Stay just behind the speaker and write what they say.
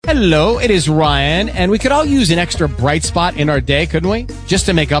Hello, it is Ryan, and we could all use an extra bright spot in our day, couldn't we? Just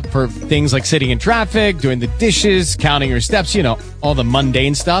to make up for things like sitting in traffic, doing the dishes, counting your steps, you know, all the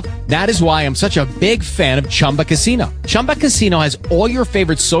mundane stuff. That is why I'm such a big fan of Chumba Casino. Chumba Casino has all your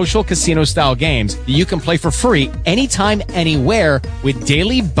favorite social casino-style games that you can play for free anytime, anywhere with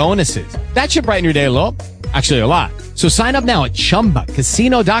daily bonuses. That should brighten your day a little. Actually, a lot. So sign up now at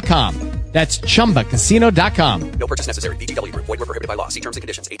ChumbaCasino.com. That's ChumbaCasino.com. No purchase necessary. VGW Group. Void where prohibited by law. See terms and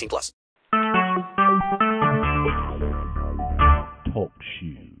conditions. 18+. Talk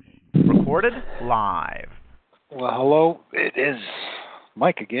shoes. Recorded live. Well, hello. It is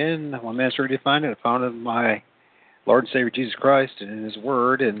Mike again. I'm Master Redefined. I found in my Lord and Savior Jesus Christ and in His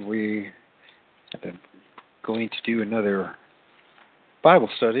Word, and we have been going to do another Bible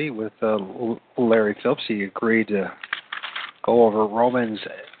study with Larry Phillips. He agreed to go over Romans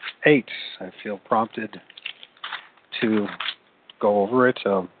 8. I feel prompted to go over it.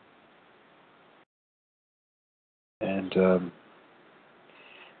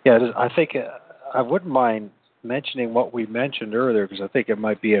 I think I wouldn't mind mentioning what we mentioned earlier, because I think it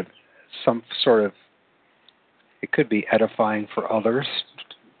might be some sort of, it could be edifying for others.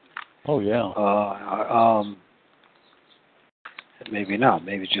 Oh, yeah. Maybe not.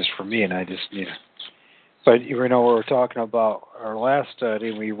 Maybe just for me, and I just need to. But, you know, we were talking about our last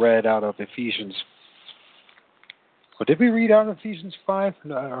study, we read out of Ephesians. Well, did we read out of Ephesians 5?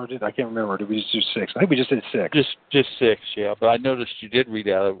 No, or I can't remember. Did we just do 6? I think we just did 6. Just 6, yeah. But I noticed you did read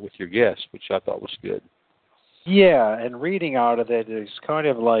out of it with your guest, which I thought was good. Yeah, and reading out of it is kind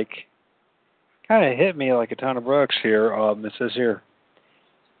of hit me like a ton of bricks here. It says here,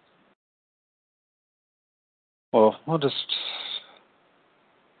 well, let's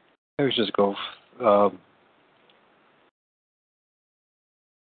just go.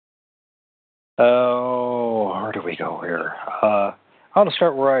 Where do we go here? I'll just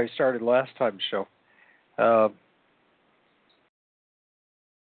start where I started last time's show.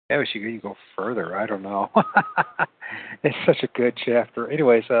 Maybe you go further. I don't know. It's such a good chapter.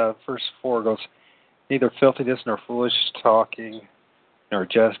 Anyways, verse 4 goes, neither filthiness nor foolish talking nor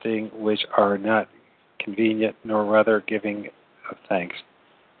jesting, which are not convenient, nor rather giving of thanks.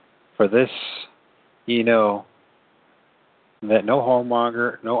 For this ye know, that no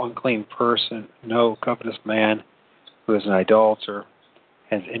whoremonger, no unclean person, no covetous man who is an idolater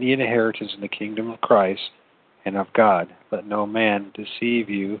has any inheritance in the kingdom of Christ and of God. Let no man deceive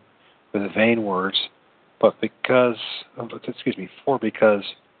you with vain words, for because of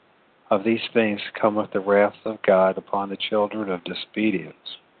these things cometh the wrath of God upon the children of disobedience.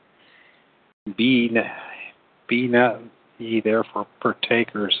 Be not ye therefore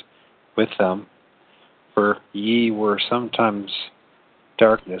partakers with them, for ye were sometimes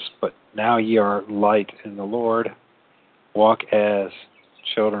darkness, but now ye are light in the Lord. Walk as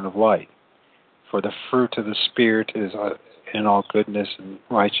children of light. For the fruit of the Spirit is in all goodness and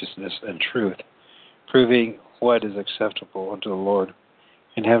righteousness and truth, proving what is acceptable unto the Lord,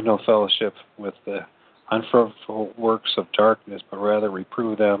 and have no fellowship with the unfruitful works of darkness, but rather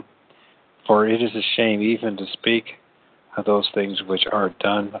reprove them. For it is a shame even to speak of those things which are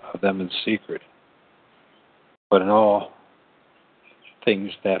done of them in secret. But in all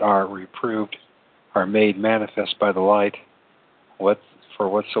things that are reproved are made manifest by the light, for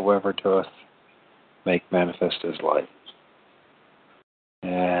whatsoever doeth make manifest is light.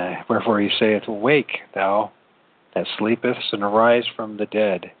 Wherefore he saith, awake, thou that sleepest, and arise from the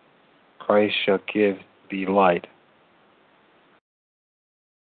dead. Christ shall give thee light.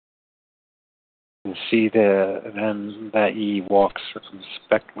 And see then that ye walk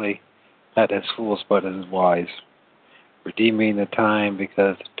circumspectly, not as fools, but as wise, redeeming the time,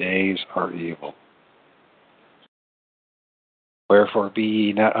 because the days are evil. Wherefore be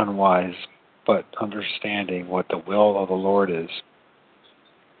ye not unwise, but understanding what the will of the Lord is.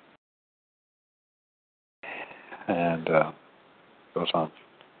 And goes on.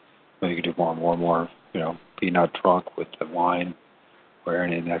 You can do more and more. Be not drunk with the wine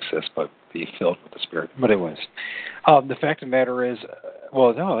wherein in excess, but be filled with the Spirit. But anyways, the fact of the matter is,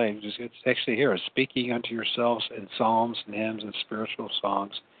 it's actually here, speaking unto yourselves in psalms and hymns and spiritual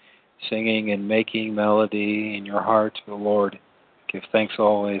songs, singing and making melody in your heart to the Lord. Give thanks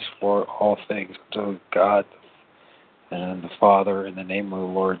always for all things to God and the Father in the name of the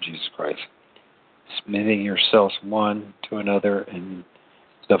Lord Jesus Christ. Submitting yourselves one to another in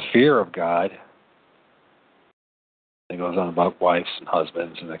the fear of God. It goes on about wives and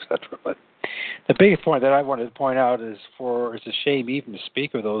husbands and etc. But the biggest point that I wanted to point out is it's a shame even to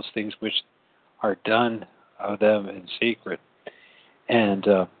speak of those things which are done of them in secret. And,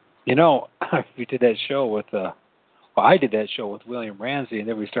 we did that show with I did that show with William Ramsey, and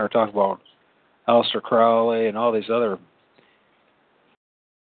then we started talking about Aleister Crowley and all these other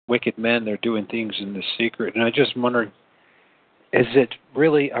wicked men. They're doing things in the secret, and I just wondering, is it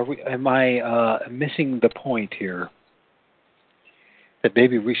really? Am I missing the point here? That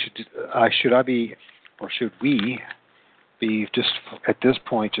maybe we should. Should we be just at this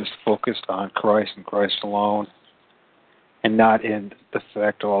point just focused on Christ and Christ alone, and not in the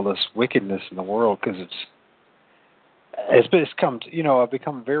fact of all this wickedness in the world? Because I've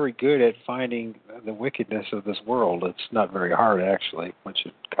become very good at finding the wickedness of this world. It's not very hard, actually, once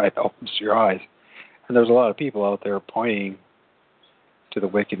it kind of opens your eyes. And there's a lot of people out there pointing to the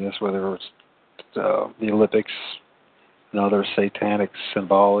wickedness, whether it's the Olympics and other satanic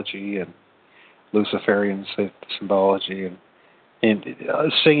symbology and Luciferian symbology and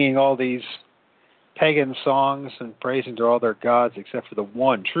singing all these pagan songs and praising to all their gods except for the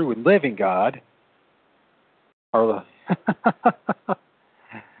one true and living God. Or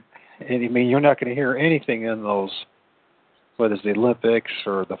and I mean, you're not going to hear anything in those, whether it's the Olympics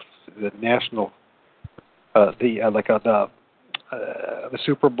or the national, the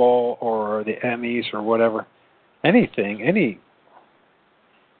Super Bowl or the Emmys or whatever. Anything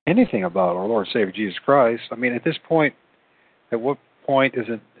about our Lord and Savior Jesus Christ. I mean, at this point, at what point is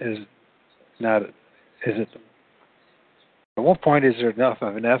there enough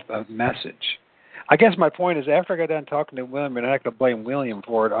of a message? I guess my point is, after I got done talking to William, and I'm not going to blame William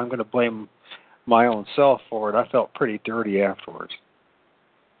for it, I'm going to blame my own self for it. I felt pretty dirty afterwards.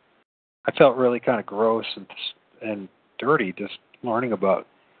 I felt really kind of gross and dirty just learning about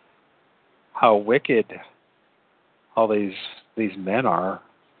how wicked all these men are,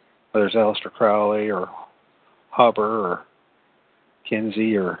 whether it's Aleister Crowley or Hubbard or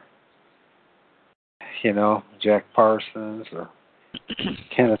Kinsey or, Jack Parsons or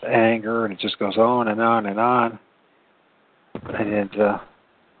Kenneth Anger, and it just goes on and on and on. And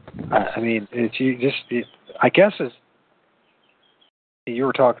I mean, I guess you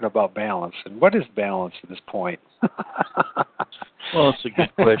were talking about balance, and what is balance at this point? Well, it's a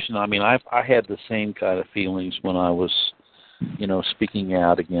good question. I mean, I had the same kind of feelings when I was, speaking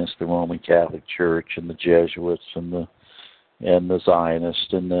out against the Roman Catholic Church and the Jesuits and the Zionists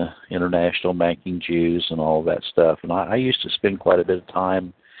and the international banking Jews and all that stuff. And I used to spend quite a bit of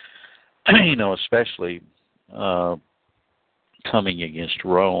time, especially coming against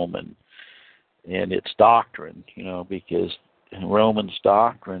Rome and its doctrine, because Roman's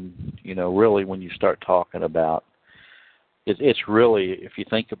doctrine, really when you start talking about it's really, if you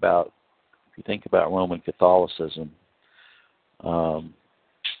think about Roman Catholicism,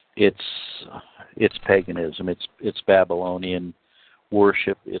 it's paganism. It's Babylonian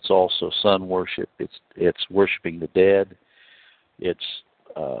worship. It's also sun worship. It's worshiping the dead. It's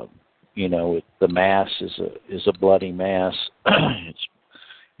the mass is a bloody mass.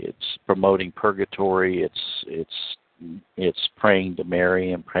 It's promoting purgatory. It's praying to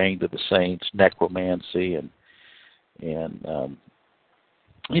Mary and praying to the saints, necromancy and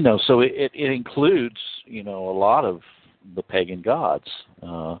so it includes a lot of the pagan gods,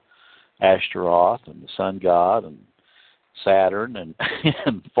 Ashtaroth and the sun god and Saturn and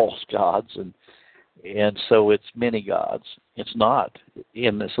false gods and so it's many gods. It's not,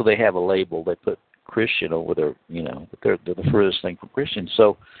 and so they have a label. They put Christian over their, but they're the furthest thing from Christian.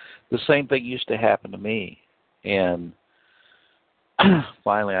 So the same thing used to happen to me, and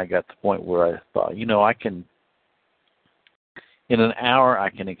finally I got to the point where I thought, I can. In an hour, I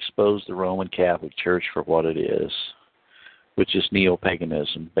can expose the Roman Catholic Church for what it is, which is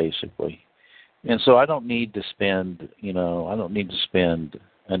neo-paganism, basically. And so I don't need to spend,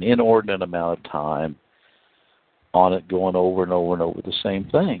 an inordinate amount of time on it, going over and over and over the same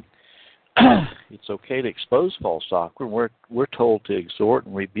thing. It's okay to expose false doctrine. We're told to exhort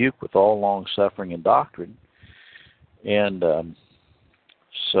and rebuke with all long-suffering and doctrine. And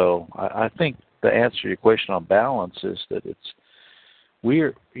so I think the answer to your question on balance is that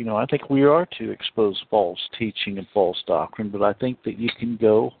I think we are to expose false teaching and false doctrine, but I think that you can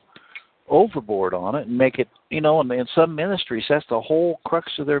go overboard on it and make it, and in some ministries, that's the whole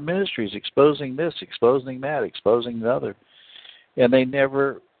crux of their ministries, exposing this, exposing that, exposing the other. And they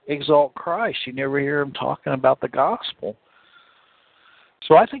never exalt Christ. You never hear them talking about the gospel.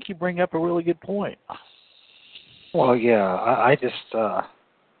 So I think you bring up a really good point. Well, yeah, I just...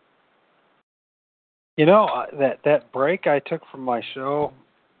 that break I took from my show,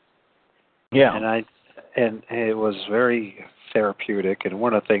 yeah, and it was very therapeutic. And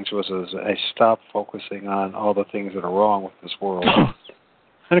one of the things was I stopped focusing on all the things that are wrong with this world.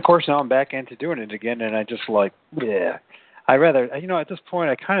 And of course now I'm back into doing it again, and I just I rather, at this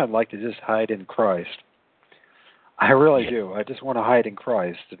point I kind of like to just hide in Christ. I really do. I just want to hide in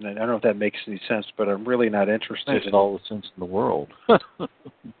Christ. And I don't know if that makes any sense, but I'm really not interested Makes in all the sense in the world.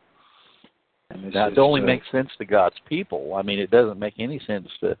 And Now, it only makes sense to God's people. I mean, it doesn't make any sense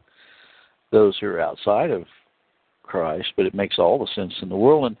to those who are outside of Christ, but it makes all the sense in the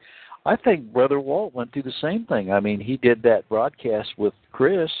world. And I think Brother Walt went through the same thing. I mean, he did that broadcast with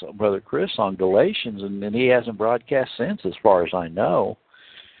Brother Chris, on Galatians, and he hasn't broadcast since, as far as I know.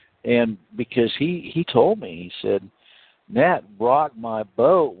 And because he told me, he said, Nat rocked my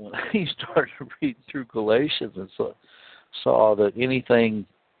boat when he started reading through Galatians and saw that anything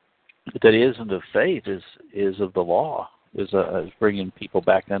that isn't of faith is of the law, is bringing people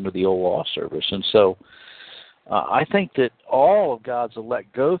back under the old law service. And so I think that all of God's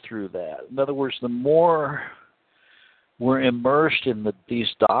elect go through that. In other words, the more we're immersed in these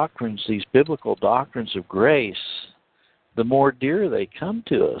doctrines, these biblical doctrines of grace, the more dear they come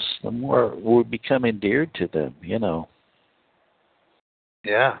to us, the more we become endeared to them, you know.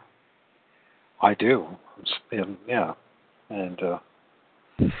 Yeah, I do. Yeah. And,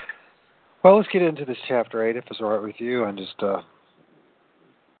 well, let's get into this chapter 8, if it's all right with you, and just,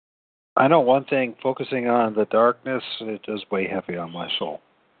 I know one thing, focusing on the darkness, it does weigh heavy on my soul.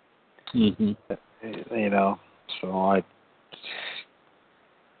 Mm-hmm. You know, so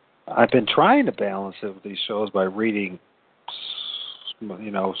I've been trying to balance it with these shows by reading,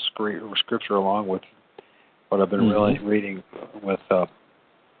 you know, scripture along with what I've been really reading with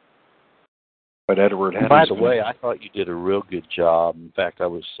what Edward Henry. By the way, I thought you did a real good job. In fact,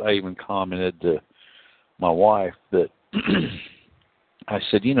 I even commented to my wife that I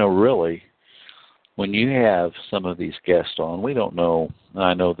said, you know, really, when you have some of these guests on, we don't know.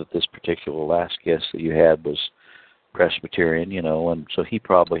 I know that this particular last guest that you had was Presbyterian, you know, and so he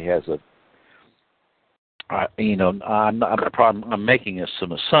probably has you know, I'm making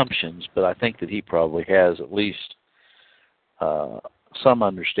some assumptions, but I think that he probably has at least some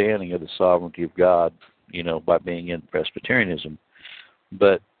understanding of the sovereignty of God, you know, by being in Presbyterianism.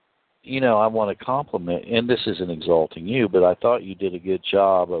 But, you know, I want to compliment, and this isn't exalting you, but I thought you did a good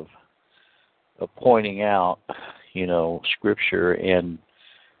job of pointing out, you know, Scripture and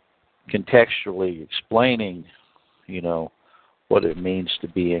contextually explaining, you know, what it means to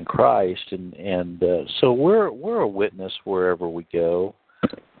be in Christ, and so we're a witness wherever we go.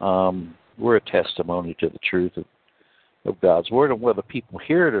 We're a testimony to the truth of God's word, and whether people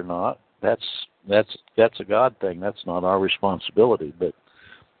hear it or not, that's a God thing. That's not our responsibility. But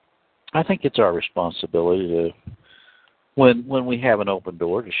I think it's our responsibility to, when we have an open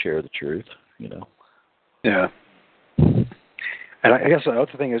door, to share the truth. You know. Yeah. And I guess the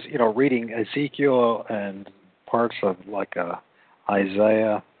other thing is, you know, reading Ezekiel and parts of like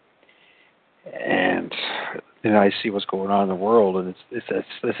Isaiah, and you know, I see what's going on in the world, and it's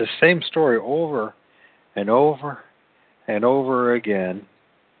the same story over and over and over again.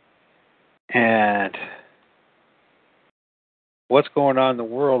 And what's going on in the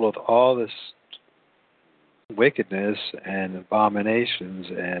world with all this wickedness and abominations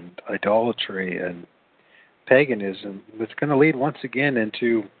and idolatry and paganism, it's going to lead once again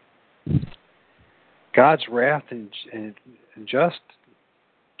into God's wrath and just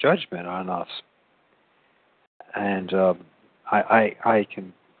judgment on us. And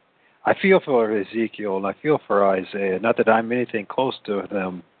I feel for Ezekiel and I feel for Isaiah. Not that I'm anything close to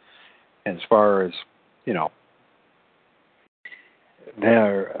them as far as, you know,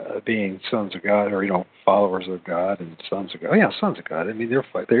 they're being sons of God, or, you know, followers of God and sons of God. Yeah, sons of God. I mean,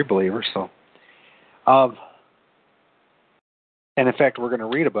 they're believers. So, and in fact, we're going to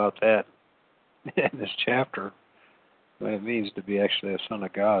read about that in this chapter, what it means to be actually a son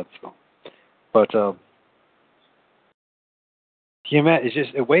of God. So, but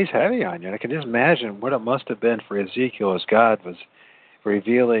it weighs heavy on you. And I can just imagine what it must have been for Ezekiel as God was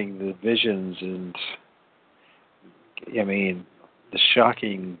revealing the visions, and I mean, the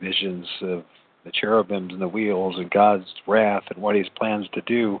shocking visions of the cherubims and the wheels and God's wrath and what He plans to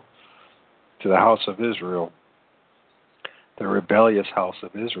do to the house of Israel, the rebellious house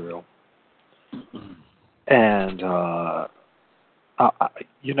of Israel. And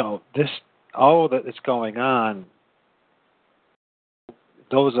you know, all that is going on.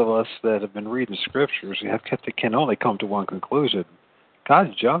 Those of us that have been reading scriptures can only come to one conclusion: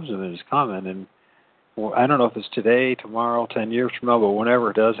 God's judgment is coming, and I don't know if it's today, tomorrow, 10 years from now, but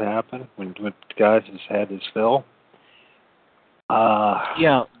whenever it does happen, when God has had His fill.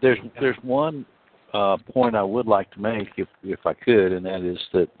 Yeah, there's one point I would like to make, if I could, and that is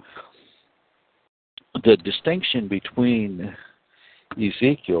that the distinction between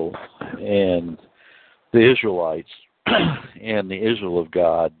Ezekiel and the Israelites and the Israel of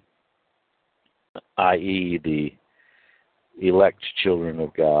God, i.e. the elect children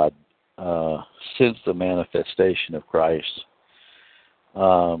of God since the manifestation of Christ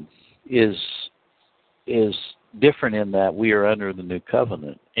is different in that we are under the new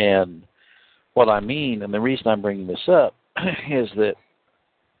covenant. And what I mean, and the reason I'm bringing this up, is that,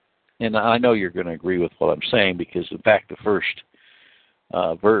 and I know you're going to agree with what I'm saying, because in fact the first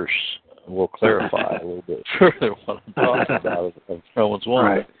verse will clarify a little bit further what I'm talking about of Romans 1,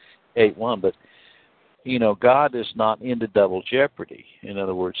 right. 8:1. But God is not into double jeopardy. In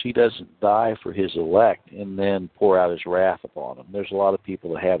other words, He doesn't die for His elect and then pour out His wrath upon them. There's a lot of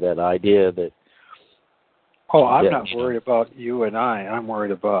people that have that idea that. Oh, I'm not worried about you and I. I'm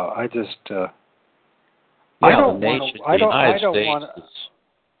worried about. I just. I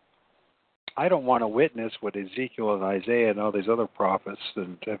don't want to witness what Ezekiel and Isaiah and all these other prophets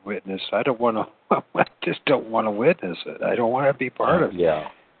have witnessed. I don't want to. I just don't want to witness it. I don't want to be part of it. Yeah,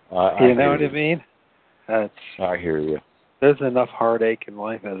 you know what I mean? I hear you. There's enough heartache in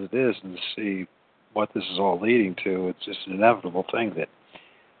life as it is, and to see what this is all leading to, it's just an inevitable thing that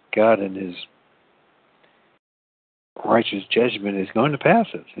God in His righteous judgment is going to pass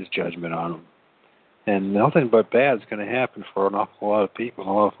His judgment on them. And nothing but bad is going to happen for an awful lot of people, an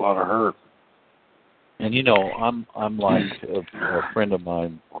awful lot of hurt. And I'm like a friend of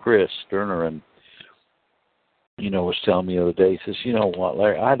mine, Chris Sterner, and was telling me the other day. He says, "You know what,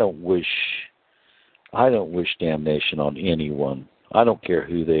 Larry? I don't wish damnation on anyone. I don't care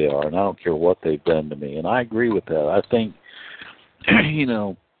who they are, and I don't care what they've done to me." And I agree with that. I think,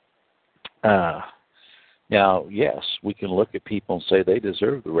 now, yes, we can look at people and say they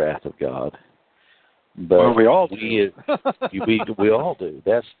deserve the wrath of God. But well, we all do. we all do.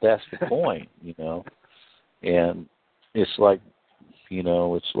 That's the point, And it's like,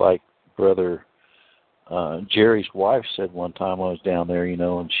 Brother Jerry's wife said one time I was down there,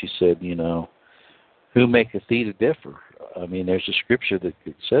 and she said, who maketh thee to differ? I mean, there's a scripture that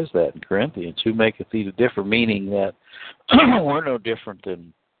says that in Corinthians, who maketh thee to differ, meaning that we're no different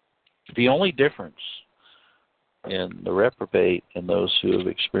than, the only difference in the reprobate and those who have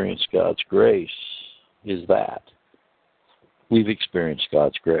experienced God's grace is that we've experienced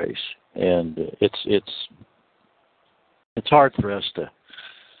God's grace, and it's hard for us to,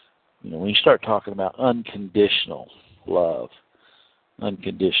 when you start talking about unconditional love,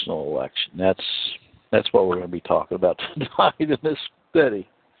 unconditional election, that's what we're going to be talking about tonight in this study.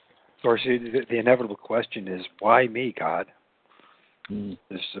 Of course, the inevitable question is, why me, God?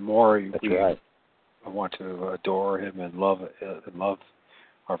 It's the more right. I want to adore Him and love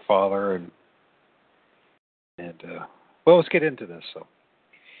our Father, and well, let's get into this. So,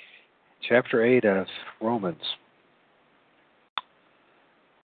 chapter 8 of Romans.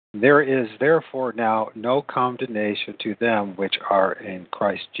 There is therefore now no condemnation to them which are in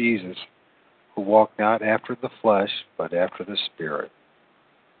Christ Jesus, who walk not after the flesh, but after the Spirit.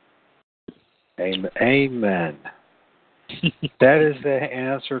 Amen. That is the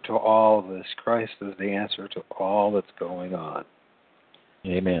answer to all of this. Christ is the answer to all that's going on.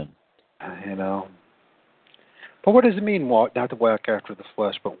 Amen. But what does it mean, walk, not to walk after the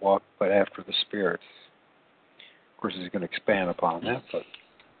flesh, but after the Spirit? Of course, he's going to expand upon that. But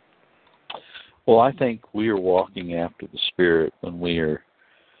well, I think we are walking after the Spirit when we are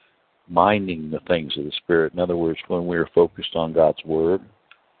minding the things of the Spirit. In other words, when we are focused on God's Word,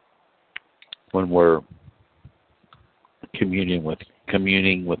 when we're communing with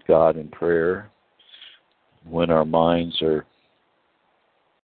God in prayer, when our minds are,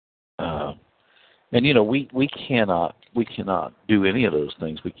 we cannot do any of those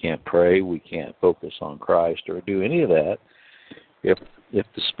things. We can't pray. We can't focus on Christ or do any of that if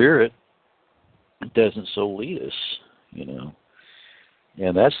the Spirit doesn't so lead us,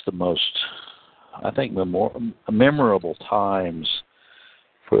 And that's the most, I think, the more memorable times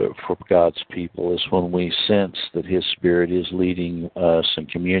for God's people is when we sense that His Spirit is leading us and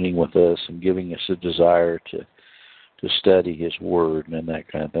communing with us and giving us a desire to study His Word and that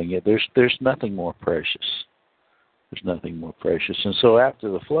kind of thing. There's nothing more precious. There's nothing more precious. And so after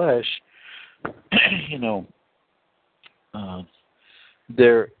the flesh,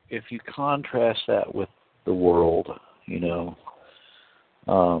 if you contrast that with the world,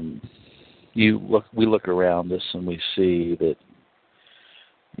 we look around us and we see that,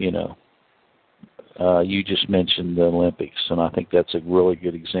 you just mentioned the Olympics, and I think that's a really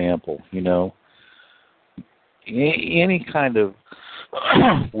good example. Any kind of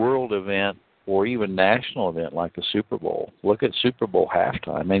world event or even national event like the Super Bowl. Look at Super Bowl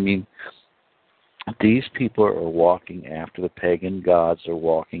halftime. I mean, these people are walking after the pagan gods. They're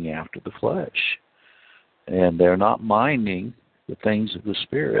walking after the flesh. And they're not minding the things of the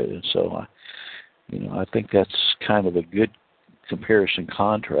Spirit. And so, I think that's kind of a good comparison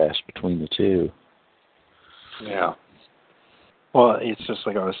contrast between the two. Yeah. Well, it's just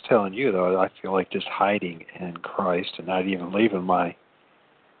like I was telling you, though. I feel like just hiding in Christ and not even leaving my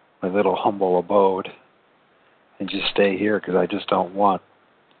little humble abode and just stay here because I just don't want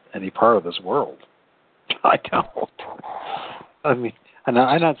any part of this world. I don't. I mean, and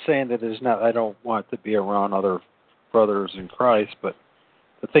I'm not saying that I don't want to be around other brothers in Christ, but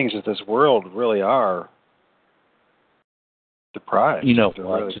the things of this world really are deprived. You know,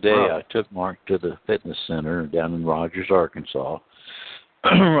 really today deprived. I took Mark to the fitness center down in Rogers, Arkansas.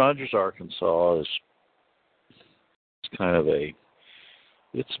 Rogers, Arkansas is kind of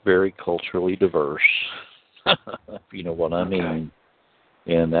it's very culturally diverse, if you know what I mean.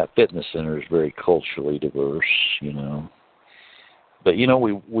 And that fitness center is very culturally diverse, you know. But, you know,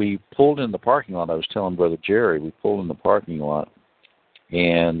 we pulled in the parking lot. I was telling Brother Jerry, we pulled in the parking lot,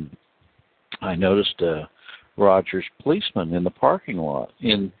 and I noticed a Rogers policeman in the parking lot.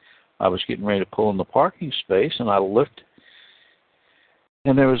 And I was getting ready to pull in the parking space, and I looked,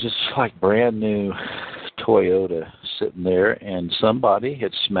 and there was this, like, brand new Toyota sitting there, and somebody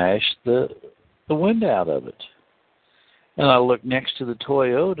had smashed the window out of it. And I looked next to the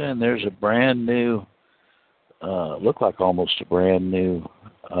Toyota, and there's a brand new, looked like almost a brand new,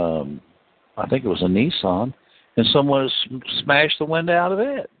 I think it was a Nissan, and someone smashed the window out of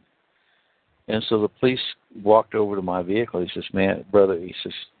it. And so the police walked over to my vehicle. He says, "Man, brother," he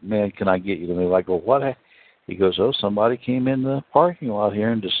says, "Man, can I get you to move?" I go, "What?" He goes, "Oh, somebody came in the parking lot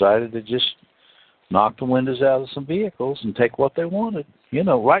here and decided to just knock the windows out of some vehicles and take what they wanted, you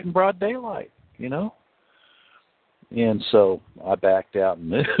know, right in broad daylight, you know." And so I backed out and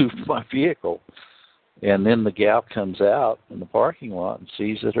moved my vehicle. And then the gal comes out in the parking lot and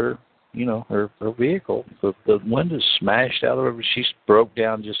sees that her vehicle, the window's smashed out of her. She broke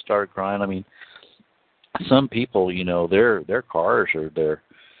down, just started crying. I mean, some people, you know, their cars are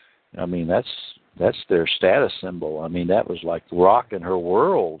that's their status symbol. I mean, that was like rocking her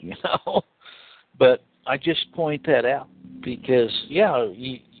world, you know. But I just point that out because, yeah,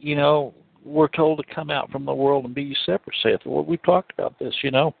 you know, we're told to come out from the world and be ye separate, saith the Lord. We've talked about this,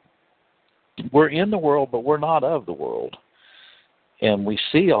 you know. We're in the world, but we're not of the world. And we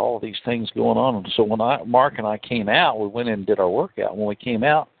see all these things going on. And so when Mark and I came out, we went in and did our workout. When we came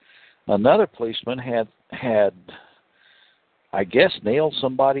out, another policeman had I guess, nailed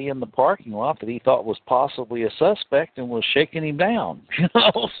somebody in the parking lot that he thought was possibly a suspect and was shaking him down, you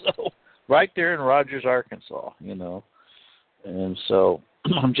know. So right there in Rogers, Arkansas, you know. And so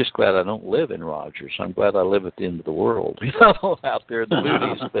I'm just glad I don't live in Rogers. I'm glad I live at the end of the world, you know, out there in the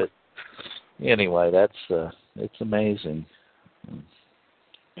movies. But anyway, it's amazing.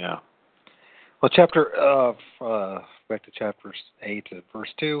 Yeah. Well, back to chapter 8 and verse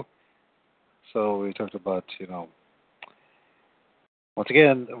 2. So we talked about, you know, once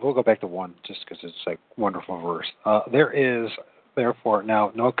again, we'll go back to 1 just because it's like a wonderful verse. There is, therefore,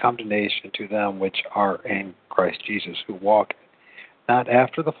 now no condemnation to them which are in Christ Jesus, who walk not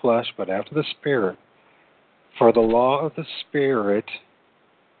after the flesh, but after the Spirit. For the law of the Spirit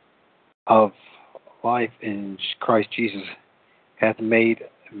of life in Christ Jesus hath made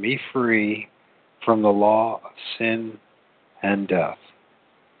me free from the law of sin and death.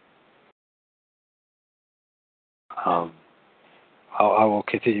 I will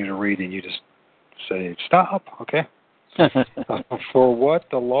continue to read, and you just say, stop, okay? For what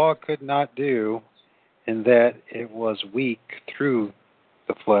the law could not do, in that it was weak through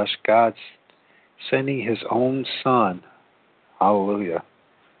the flesh, God sending his own Son, hallelujah,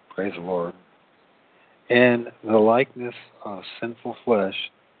 praise the Lord, in the likeness of sinful flesh,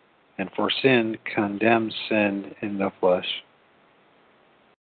 and for sin condemned sin in the flesh,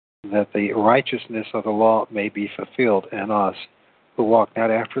 that the righteousness of the law may be fulfilled in us, who walk not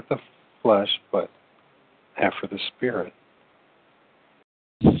after the flesh, but after the Spirit.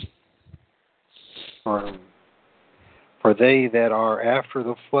 For they that are after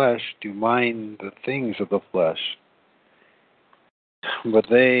the flesh do mind the things of the flesh, but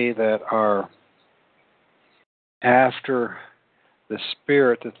they that are after the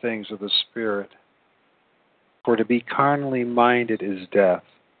Spirit, the things of the Spirit. For to be carnally minded is death,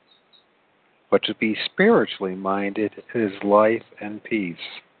 but to be spiritually minded is life and peace.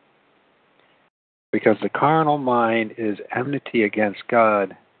 Because the carnal mind is enmity against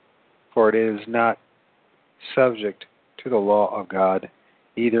God, for it is not subject to the law of God,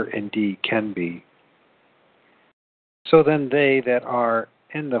 neither indeed can be. So then they that are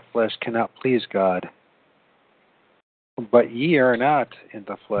in the flesh cannot please God. But ye are not in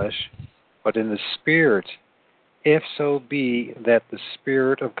the flesh, but in the Spirit, if so be that the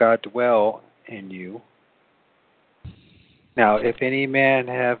Spirit of God dwell in you. Now, if any man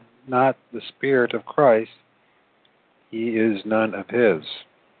have not the Spirit of Christ, he is none of his.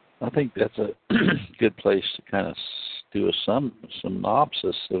 I think that's a good place to kind of do a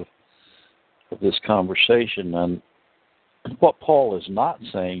synopsis of this conversation. And what Paul is not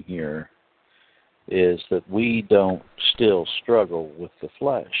saying here is that we don't still struggle with the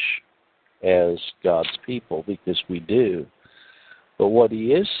flesh as God's people, because we do. But what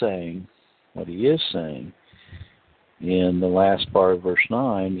he is saying in the last part of verse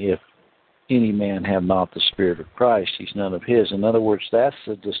 9, if any man have not the Spirit of Christ, he's none of his. In other words, that's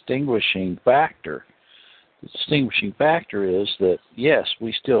the distinguishing factor. The distinguishing factor is that, yes,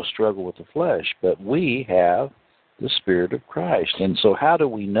 we still struggle with the flesh, but we have the Spirit of Christ. And so how do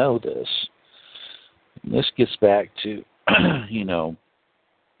we know this? And this gets back to,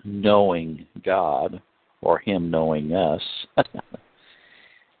 knowing God, or him knowing us.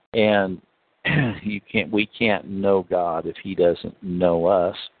 And we can't know God if he doesn't know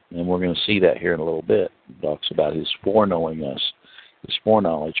us. And we're going to see that here in a little bit. He talks about his foreknowing us, his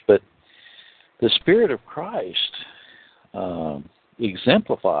foreknowledge. But the Spirit of Christ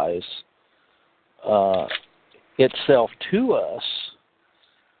exemplifies itself to us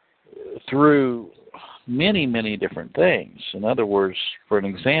through many, many different things. In other words, for an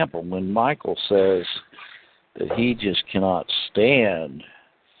example, when Michael says that he just cannot stand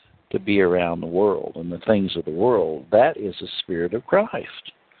to be around the world and the things of the world, that is the Spirit of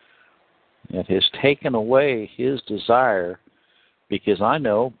Christ. It has taken away his desire, because I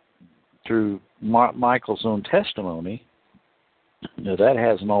know through Michael's own testimony, that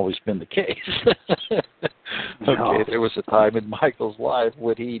hasn't always been the case. Okay, there was a time in Michael's life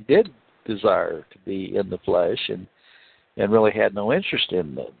when he did desire to be in the flesh and really had no interest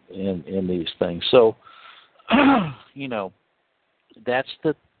in these things. So, that's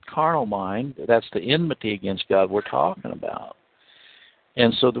the carnal mind. That's the enmity against God we're talking about.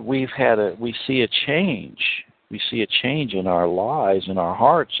 And so that we see a change. We see a change in our lives, in our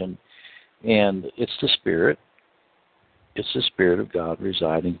hearts, and it's the Spirit. It's the Spirit of God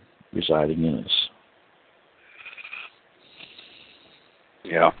residing in us.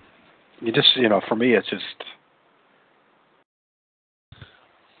 Yeah. You just, for me, it's just,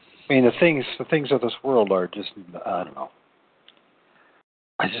 the things of this world are just, I don't know.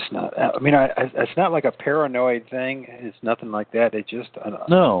 It's not like a paranoid thing. It's nothing like that. It's just a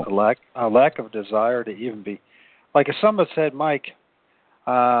lack of desire to even be, like if someone said, Mike,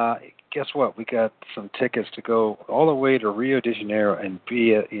 guess what? We got some tickets to go all the way to Rio de Janeiro and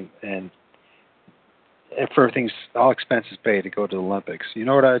be and if everything's all expenses paid to go to the Olympics. You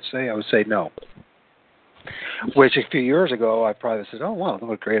know what I'd say? I would say no. Which a few years ago I probably said, oh wow,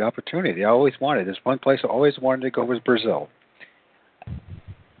 what a great opportunity. I always wanted this. One place I always wanted to go was Brazil.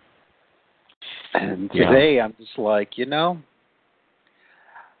 And today I'm just like,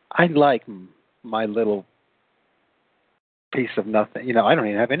 I like my little piece of nothing. I don't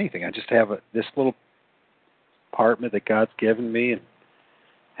even have anything. I just have this little apartment that God's given me, and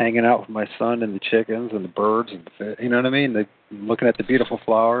hanging out with my son and the chickens and the birds and you know what I mean? Looking at the beautiful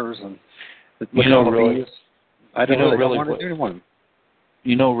flowers and looking at the bees. I don't want to do anyone.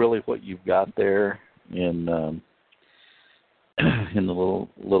 You know really what you've got there in the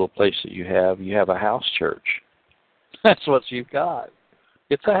little place that you have. You have a house church. That's what you've got.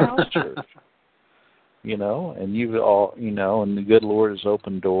 It's a house church. And you've all, and the good Lord has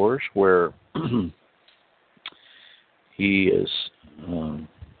opened doors where He has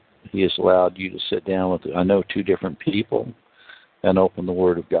allowed you to sit down with, I know, 2 different people and open the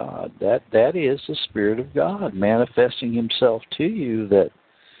Word of God. That is the Spirit of God manifesting Himself to you, that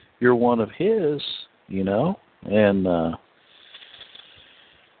you're one of His, and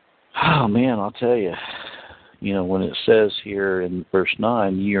oh man, I'll tell you, when it says here in verse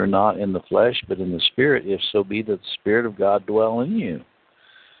 9, ye are not in the flesh, but in the Spirit, if so be that the Spirit of God dwell in you.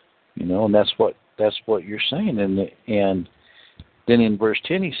 And that's what you're saying. And then in verse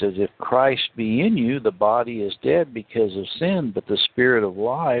 10 he says, if Christ be in you, the body is dead because of sin, but the Spirit of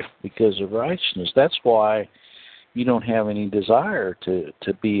life because of righteousness. That's why you don't have any desire to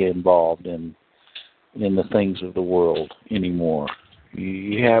be involved in the things of the world anymore.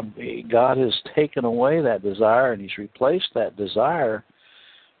 God has taken away that desire, and He's replaced that desire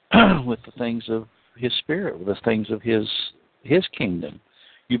with the things of His Spirit, with the things of His kingdom.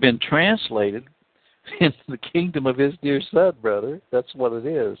 You've been translated into the kingdom of His dear Son, brother. That's what it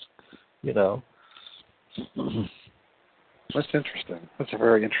is, That's interesting. That's a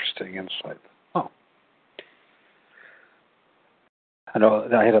very interesting insight. Oh, I know.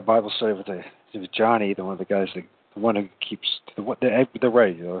 I had a Bible study with Johnny, the one of the guys, the one who keeps the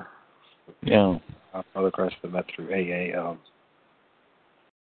regular. Yeah. Brother Christ I met through AA.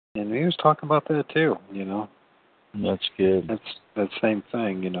 And he was talking about that too, you know. That's good. That's that same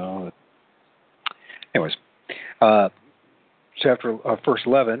thing, you know. Anyways, verse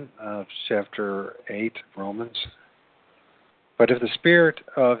 11 of chapter 8, Romans. But if the Spirit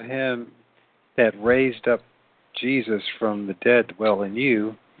of him that raised up Jesus from the dead dwell in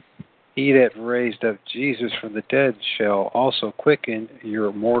you, he that raised up Jesus from the dead shall also quicken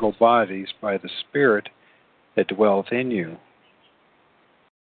your mortal bodies by the Spirit that dwelleth in you.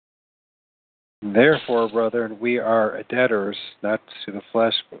 Therefore, brethren, we are debtors, not to the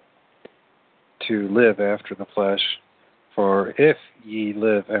flesh, but to live after the flesh. For if ye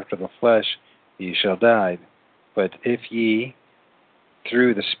live after the flesh, ye shall die. But if ye,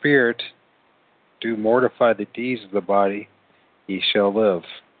 through the Spirit, do mortify the deeds of the body, ye shall live.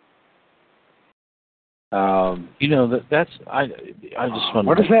 You know, that's I just want.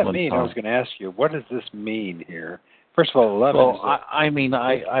 What does that mean? I was going to ask you. What does this mean here? First of all, 11. Well,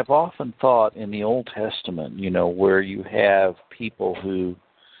 I've often thought in the Old Testament, you know, where you have people who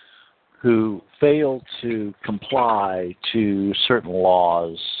fail to comply to certain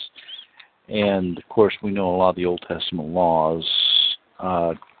laws, and of course we know a lot of the Old Testament laws.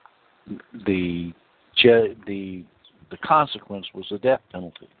 The consequence was the death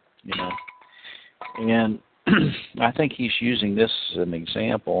penalty, you know. And I think he's using this as an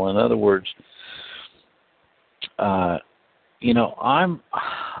example. In other words, you know, I'm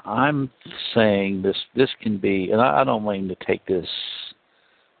saying this can be, and I don't mean to take this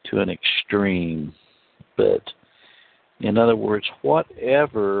to an extreme, but in other words,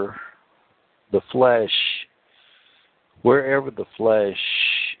 wherever the flesh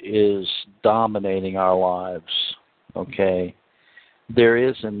is dominating our lives, okay, there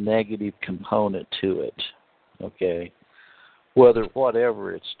is a negative component to it, okay,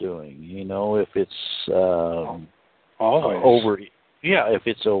 whatever it's doing, you know, if it's always if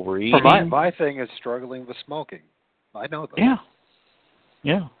it's overeating. My thing is struggling with smoking. I know that.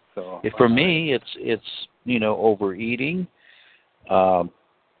 Yeah. So for me, it's you know, overeating. You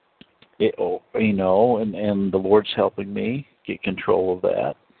know, and the Lord's helping me get control of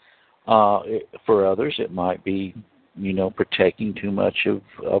that. For others, it might be, you know, partaking too much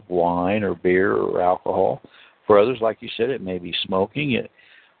of wine or beer or alcohol. For others, like you said, it may be smoking.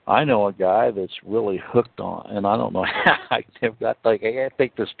 I know a guy that's really hooked on, and I don't know how I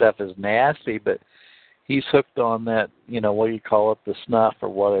think this stuff is nasty, but he's hooked on that, you know, what do you call it, the snuff or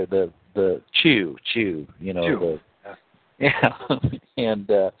what, the chew, you know, and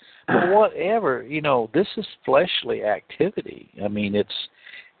whatever, you know, this is fleshly activity. I mean,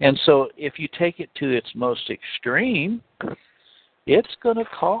 and so if you take it to its most extreme, it's going to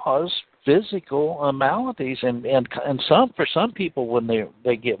cause physical maladies, and for some people, when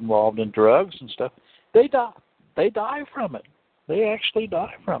they get involved in drugs and stuff, they die from it. They actually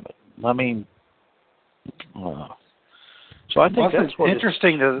die from it. I mean, so I think that's what's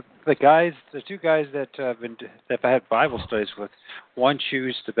interesting. The two guys that I've had Bible studies with, one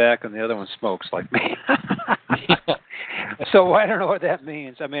chews tobacco and the other one smokes like me. So I don't know what that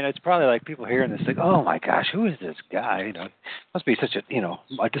means. I mean, it's probably like people hearing this, think, "Oh my gosh, who is this guy?" You know, it must be such a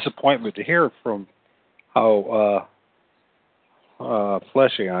disappointment to hear from how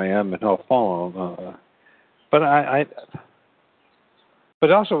fleshy I am and how fallen. But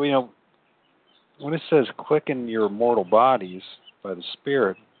also, you know, when it says quicken your mortal bodies by the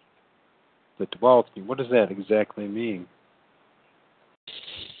Spirit that dwelleth in you, what does that exactly mean?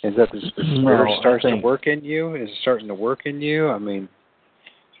 Is that the Spirit starts to work in you? Is it starting to work in you? I mean,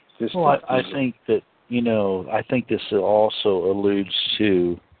 I think that, you know, I think this also alludes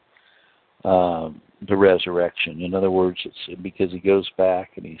to the resurrection. In other words, it's because he goes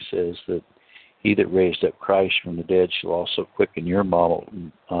back and he says that he that raised up Christ from the dead shall also quicken your mortal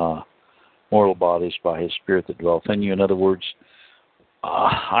bodies by his Spirit that dwelleth in you. In other words,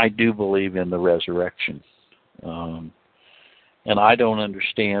 I do believe in the resurrection. And I don't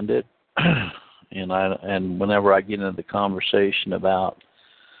understand it, and whenever I get into the conversation about,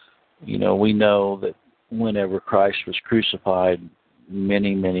 you know, we know that whenever Christ was crucified,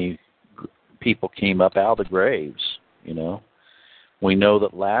 many people came up out of the graves. You know, we know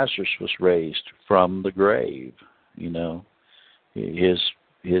that Lazarus was raised from the grave. You know, his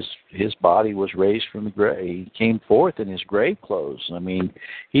body was raised from the grave. He came forth in his grave clothes. I mean,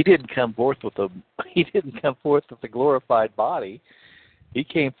 he didn't come forth with a glorified body. He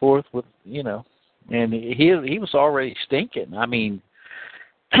came forth with, you know, and he was already stinking. I mean,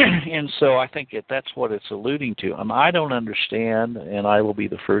 and so I think that's what it's alluding to. I don't understand, and I will be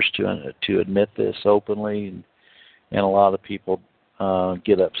the first to admit this openly, and a lot of people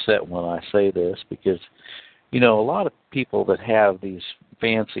get upset when I say this because, a lot of people that have these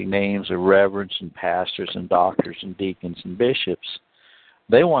fancy names of reverends and pastors and doctors and deacons and bishops,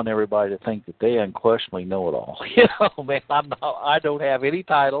 they want everybody to think that they unquestionably know it all. Man, I don't have any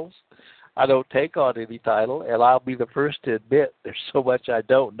titles. I don't take on any title, and I'll be the first to admit there's so much I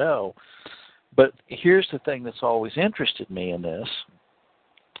don't know. But here's the thing that's always interested me in this,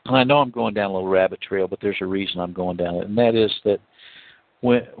 and I know I'm going down a little rabbit trail, but there's a reason I'm going down it, and that is that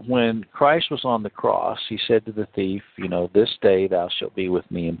when Christ was on the cross, he said to the thief, this day thou shalt be with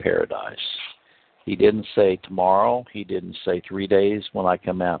me in paradise. He didn't say tomorrow. He didn't say 3 days when I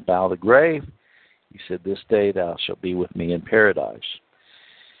come out out of the grave. He said, this day thou shalt be with me in paradise.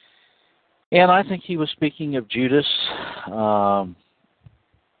 And I think he was speaking of Judas, and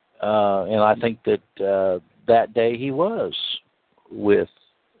I think that that day he was with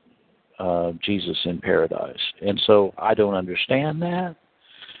Jesus in paradise. And so I don't understand that.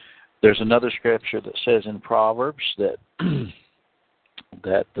 There's another scripture that says in Proverbs that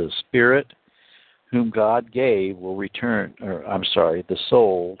that the spirit whom God gave will return, the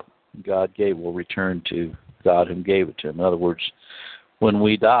soul God gave will return to God whom gave it to him. In other words, when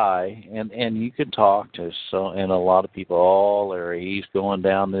we die, and you can talk to and a lot of people, Larry, he's going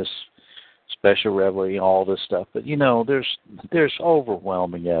down this special revelry, all this stuff, but there's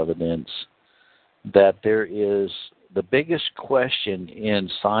overwhelming evidence that there is the biggest question in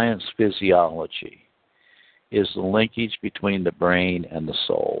science physiology is the linkage between the brain and the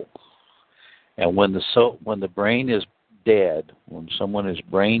soul. And when the brain is dead, when someone is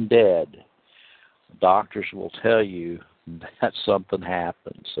brain dead, doctors will tell you that something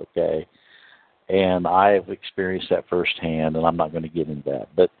happens, okay? And I've experienced that firsthand, and I'm not going to get into that.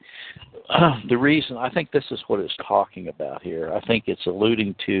 But the reason, I think this is what it's talking about here. I think it's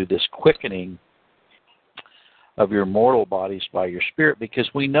alluding to this quickening of your mortal bodies by your spirit, because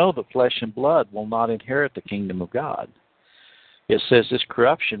we know that flesh and blood will not inherit the kingdom of God. It says this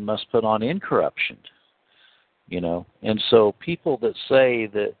corruption must put on incorruption, And so people that say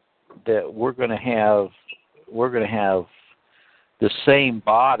that we're going to have the same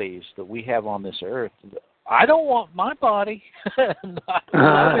bodies that we have on this earth, I don't want my body. I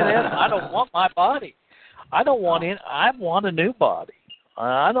don't want my body. I want a new body.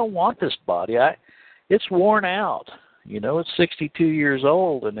 I don't want this body. It's worn out. It's 62 years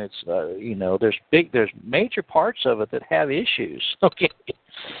old, and it's there's major parts of it that have issues. Okay.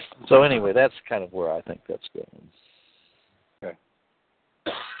 So anyway, that's kind of where I think that's going. Okay.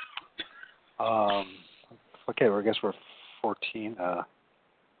 Okay. Well, I guess we're 14.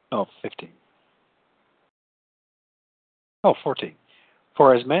 15. 14.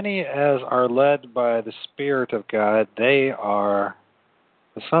 For as many as are led by the Spirit of God, they are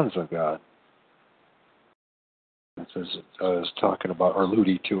the sons of God. That's as I was talking about or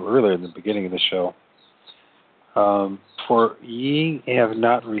alluding to earlier in the beginning of the show. For ye have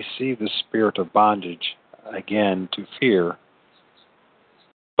not received the spirit of bondage again to fear,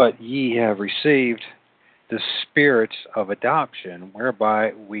 but ye have received the spirit of adoption,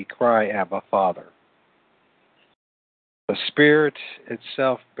 whereby we cry, Abba, Father. The Spirit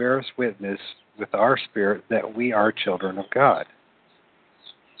itself bears witness with our spirit that we are children of God.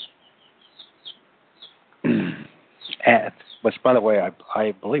 Which, by the way,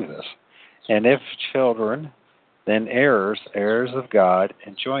 I believe this. And if children, then heirs, heirs of God,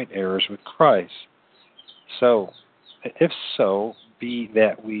 and joint heirs with Christ. So, if so, be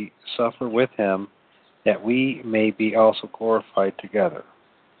that we suffer with him, that we may be also glorified together.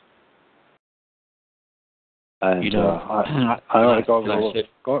 And I want to go over a little.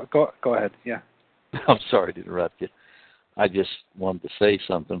 Go ahead. Yeah. I'm sorry to interrupt you. I just wanted to say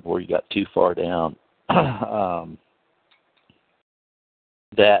something before you got too far down.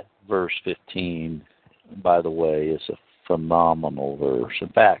 That verse 15, by the way, is a phenomenal verse. In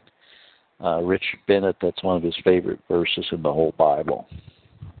fact, Richard Bennett, that's one of his favorite verses in the whole Bible.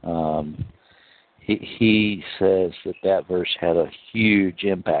 He says that verse had a huge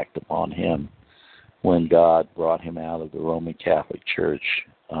impact upon him when God brought him out of the Roman Catholic Church,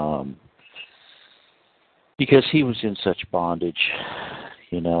 because he was in such bondage,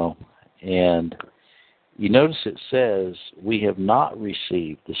 and you notice it says, we have not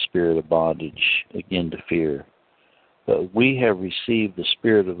received the spirit of bondage again to fear, but we have received the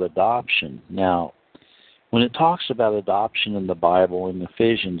spirit of adoption. Now, when it talks about adoption in the Bible, in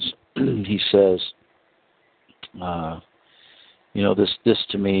Ephesians, he says, this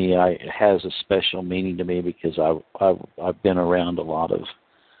to me has a special meaning to me, because I've been around a lot of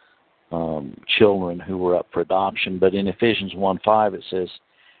children who were up for adoption. But in Ephesians 1:5 it says,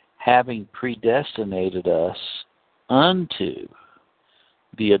 having predestinated us unto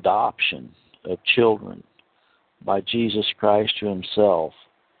the adoption of children by Jesus Christ to himself,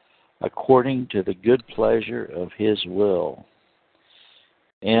 according to the good pleasure of his will.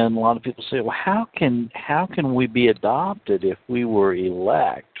 And a lot of people say, well, how can we be adopted if we were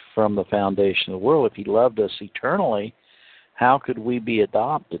elect from the foundation of the world? If he loved us eternally, how could we be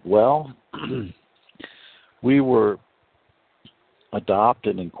adopted? Well, we were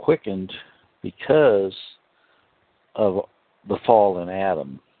adopted and quickened because of the fall in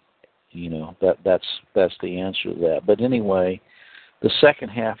Adam. You know, that's the answer to that. But anyway, the second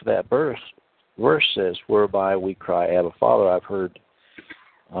half of that verse says, whereby we cry, Abba, Father. I've heard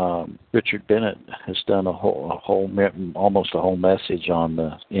Richard Bennett has done almost a whole message on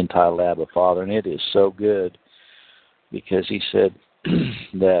the entitled Abba, Father, and it is so good because he said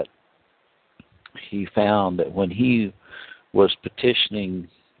that he found that when he was petitioning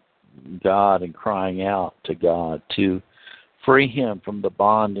God and crying out to God to free him from the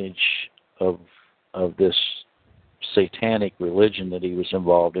bondage of this satanic religion that he was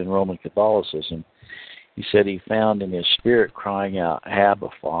involved in, Roman Catholicism, he said he found in his spirit crying out, Abba,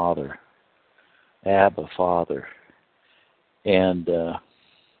 Father, Abba, Father. And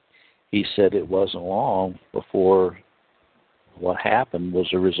he said it wasn't long before what happened was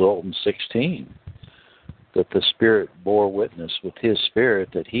a result in 16, that the Spirit bore witness with his spirit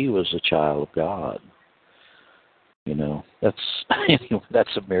that he was a child of God. You know, that's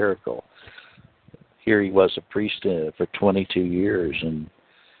a miracle. Here he was a priest for 22 years,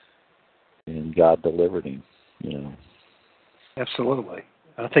 and God delivered him, you know. Absolutely.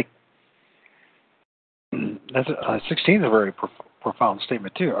 I think that's 16 is a very profound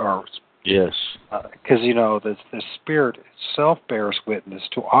statement, too. Yes. Because, you know, the Spirit itself bears witness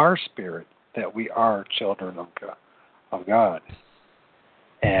to our spirit that we are children of God.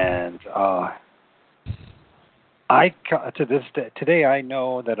 And today I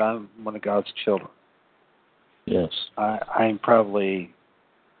know that I'm one of God's children. Yes. I'm probably,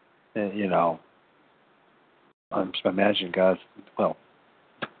 you know, I'm just imagining God's, well,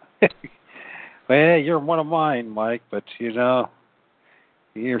 you're one of mine, Mike, but, you know,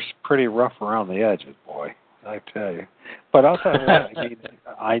 you're pretty rough around the edges, boy, I tell you. But I'll tell you what, I mean,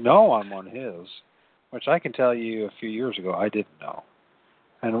 I know I'm one of his, which I can tell you a few years ago I didn't know.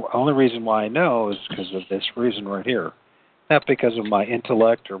 And the only reason why I know is because of this reason right here. Not because of my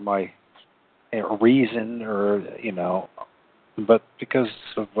intellect or my reason or, you know, but because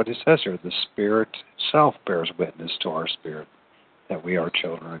of what it says here, the Spirit itself bears witness to our spirit that we are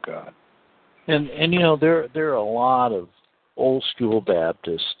children of God. And you know, there are a lot of old school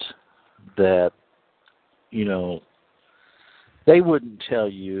Baptists that, you know, they wouldn't tell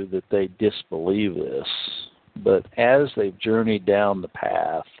you that they disbelieve this, but as they've journeyed down the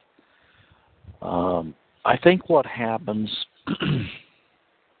path, I think what happens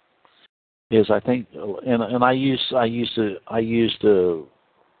is I think, and I used the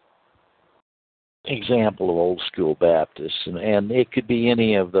example of old school Baptists, and it could be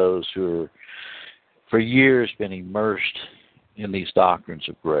any of those who are for years been immersed in these doctrines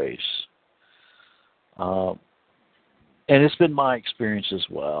of grace. And it's been my experience as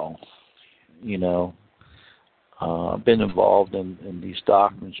well. You know, I've been involved in these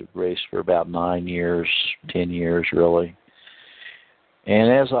doctrines of grace for about 9 years, 10 years really.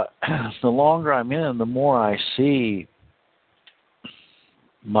 And the longer I'm in, the more I see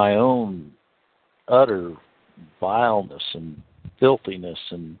my own utter vileness and filthiness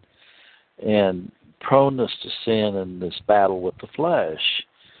and proneness to sin and this battle with the flesh.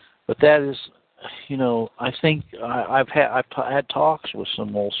 But that is, you know, I think I've had talks with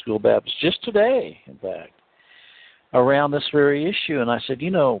some old school Baptists just today, in fact, around this very issue, and I said, you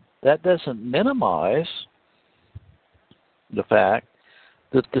know, that doesn't minimize the fact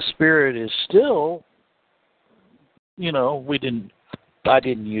that the Spirit is still, you know, I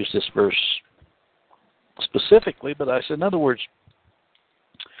didn't use this verse specifically, but I said, in other words,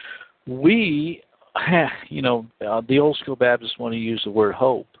 we, you know, the old school Baptists want to use the word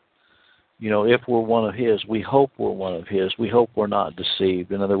hope. You know, if we're one of his, we hope we're one of his. We hope we're not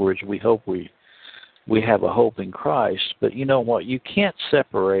deceived. In other words, we hope we have a hope in Christ. But you know what? You can't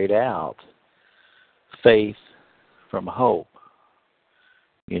separate out faith from hope.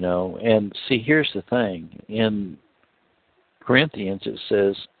 You know, and see, here's the thing. In Corinthians, it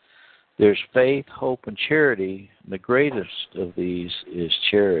says there's faith, hope, and charity. The greatest of these is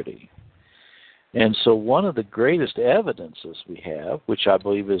charity. And so one of the greatest evidences we have, which I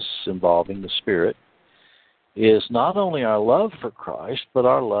believe is involving the Spirit, is not only our love for Christ, but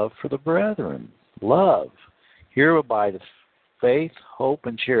our love for the brethren. Love. Here abide faith, hope,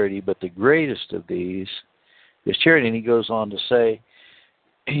 and charity, but the greatest of these is charity. And he goes on to say,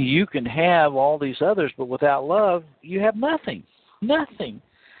 you can have all these others, but without love, you have nothing. Nothing.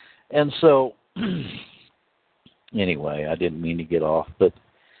 And so, anyway, I didn't mean to get off, but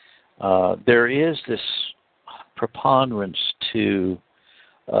there is this preponderance to,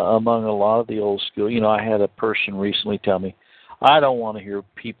 among a lot of the old school. I had a person recently tell me, I don't want to hear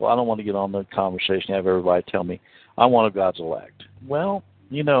people, I don't want to get on the conversation and have everybody tell me, I'm one of God's elect. Well,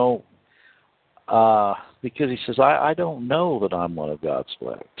 because he says, I don't know that I'm one of God's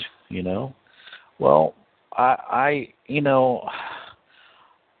elect, Well,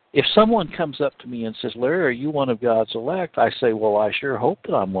 if someone comes up to me and says, Larry, are you one of God's elect? I say, well, I sure hope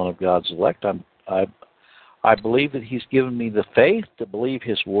that I'm one of God's elect. I believe that he's given me the faith to believe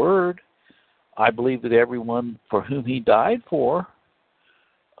his word. I believe that everyone for whom he died for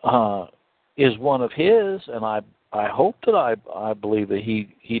is one of his, and I hope that I believe that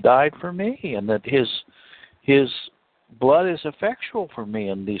he died for me, and that his blood is effectual for me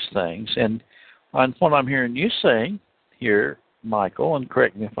in these things. And what I'm hearing you saying here, Michael, and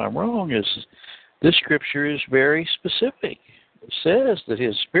correct me if I'm wrong, is this scripture is very specific. It says that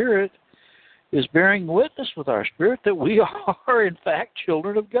his Spirit is bearing witness with our spirit that we are, in fact,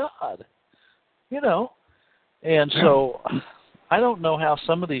 children of God. And so I don't know how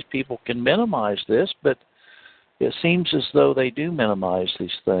some of these people can minimize this, but it seems as though they do minimize these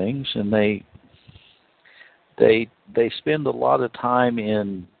things, and they spend a lot of time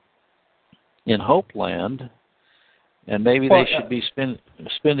in Hope Land, and maybe they should be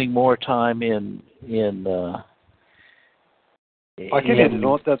spending more time in. I think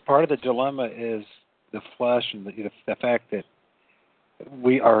that part of the dilemma is the flesh and the fact that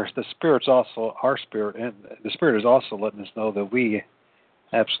the Spirit's also our spirit, and the Spirit is also letting us know that we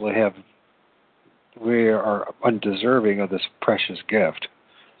are undeserving of this precious gift.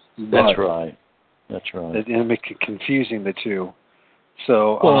 That's right. And make it confusing, the two.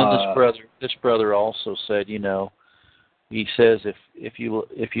 So, and this brother also said, he says, if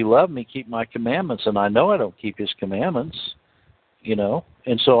you love me, keep my commandments, and I know I don't keep his commandments,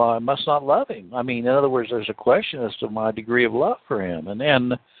 and so I must not love him. I mean, in other words, there's a question as to my degree of love for him, and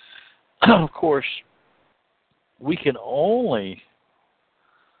then, of course, we can only,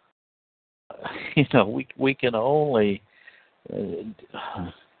 we can only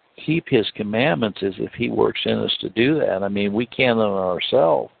keep his commandments as if he works in us to do that. I mean, we can't on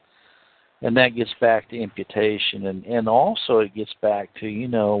ourselves. And that gets back to imputation, and also it gets back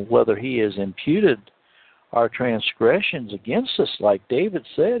to, whether he has imputed our transgressions against us. Like David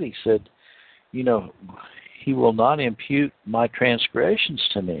said, he said, he will not impute my transgressions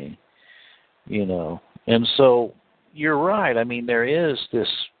to me, And so you're right. I mean, there is this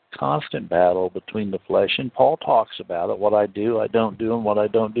constant battle between the flesh, and Paul talks about it. What I do, I don't do, and what I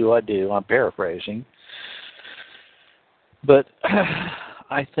don't do, I do. I'm paraphrasing. But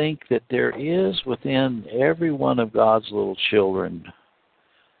I think that there is within every one of God's little children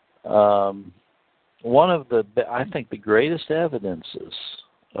one of the greatest evidences,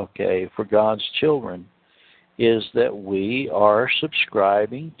 for God's children is that we are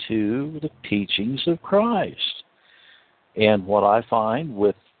subscribing to the teachings of Christ. And what I find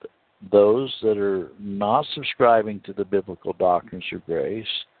with those that are not subscribing to the biblical doctrines of grace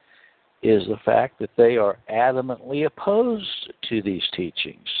is the fact that they are adamantly opposed to these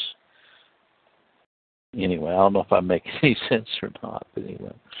teachings. Anyway, I don't know if I'm making any sense or not, but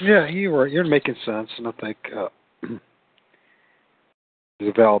anyway. Yeah, you're making sense, and I think it's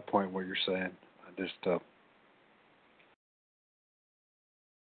a valid point what you're saying.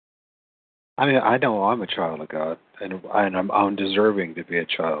 I know I'm a child of God, and I'm undeserving to be a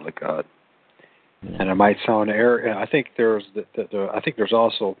child of God. Yeah. And it might sound arrogant. I think there's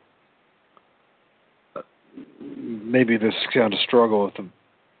also maybe this kind of struggle with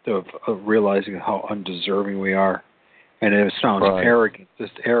of realizing how undeserving we are, and it sounds arrogant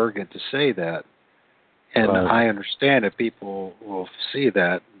to say that. And I understand that people will see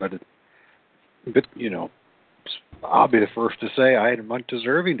that, but I'll be the first to say I am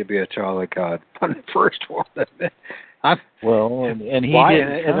undeserving to be a child of God. I'm the first one. And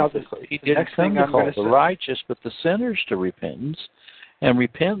he didn't come to call the righteous, but the sinners to repentance, and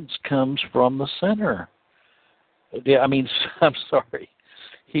repentance comes from the sinner. I'm sorry.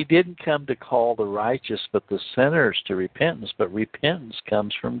 He didn't come to call the righteous, but the sinners to repentance, but repentance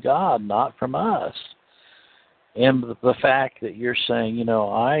comes from God, not from us. And the fact that you're saying,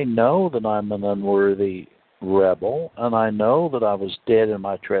 I know that I'm an unworthy rebel, and I know that I was dead in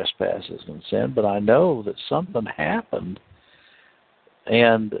my trespasses and sin, but I know that something happened.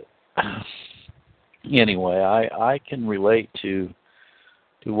 And anyway, I can relate to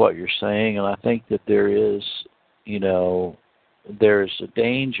what you're saying, and I think that there is, there's a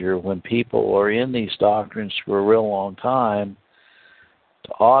danger when people are in these doctrines for a real long time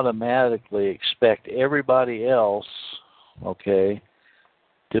to automatically expect everybody else, okay,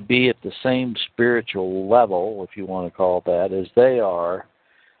 to be at the same spiritual level, if you want to call it that, as they are.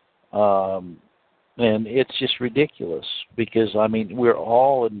 And it's just ridiculous because, I mean, we're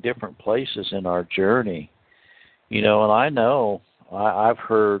all in different places in our journey. You know, and I know I've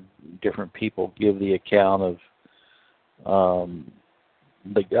heard different people give the account of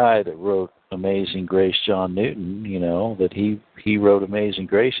the guy that wrote Amazing Grace, John Newton, you know, that he wrote Amazing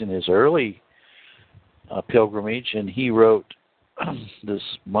Grace in his early pilgrimage, and he wrote this,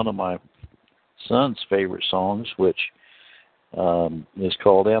 one of my son's favorite songs, which is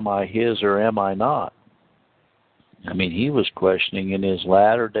called Am I His or Am I Not? I mean, he was questioning in his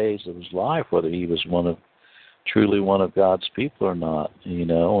latter days of his life whether he was truly one of God's people or not, you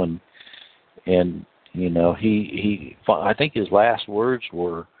know, and you know, he I think his last words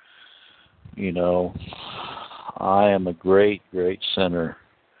were, you know, I am a great, great sinner,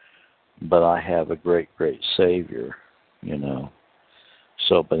 but I have a great, great Savior, you know.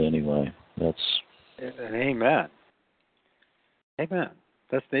 So, but anyway, that's... And amen. Amen.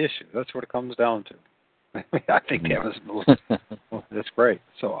 That's the issue. That's what it comes down to. I think that was... that's great.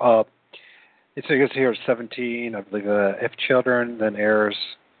 So, it says here 17, I believe, if children, then heirs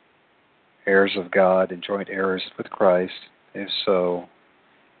of God and joint heirs with Christ, if so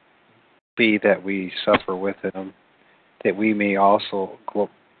be that we suffer with him, that we may also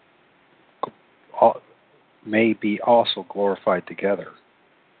be also glorified together.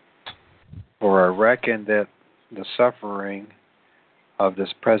 For I reckon that the suffering of this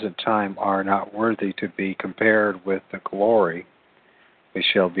present time are not worthy to be compared with the glory which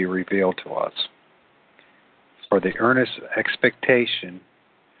shall be revealed to us. For the earnest expectation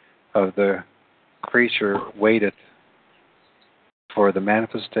of the creature waiteth for the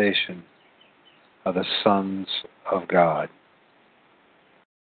manifestation of the sons of God.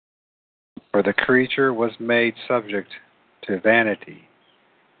 For the creature was made subject to vanity,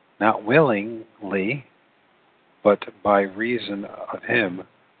 not willingly, but by reason of him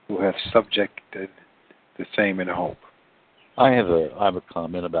who hath subjected the same in hope. I have a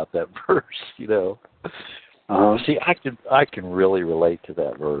comment about that verse, you know. See, I can really relate to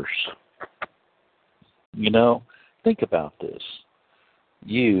that verse. You know, think about this.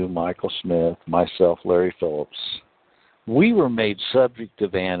 You, Michael Smith, myself, Larry Phillips, we were made subject to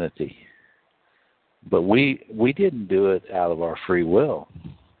vanity, but we didn't do it out of our free will.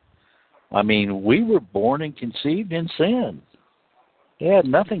 I mean, we were born and conceived in sin. It had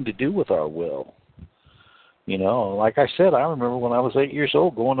nothing to do with our will. You know, like I said, I remember when I was 8 years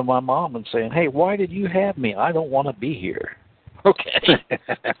old going to my mom and saying, hey, why did you have me? I don't want to be here. Okay.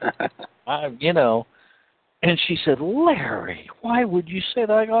 You know, and she said, Larry, why would you say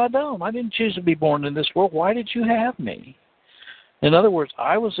that? I go, I don't. I didn't choose to be born in this world. Why did you have me? In other words,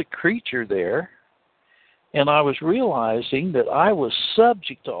 I was a creature there, and I was realizing that I was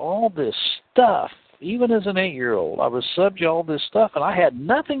subject to all this stuff. Even as an 8-year-old, I was subject to all this stuff, and I had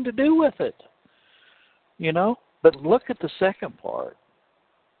nothing to do with it. You know? But look at the second part.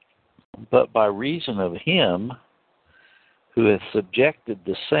 But by reason of him who hath subjected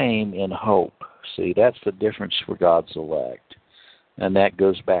the same in hope. See, that's the difference for God's elect. And that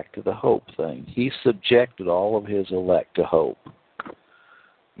goes back to the hope thing. He subjected all of his elect to hope.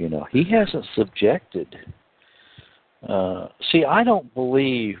 You know, he hasn't subjected. See, I don't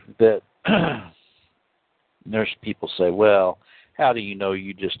believe that there's people say, well, how do you know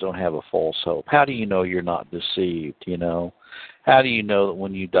you just don't have a false hope? How do you know you're not deceived, you know? How do you know that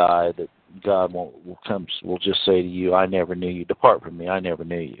when you die that God will just say to you, I never knew you. Depart from me, I never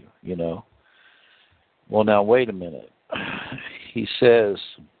knew you, you know? Well, now, wait a minute. He says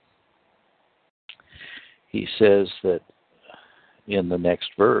that in the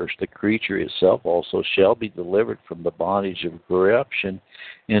next verse, the creature itself also shall be delivered from the bondage of corruption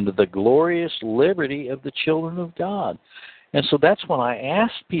into the glorious liberty of the children of God. And so that's when I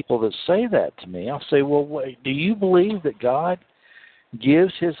ask people that say that to me, I'll say, well, wait, do you believe that God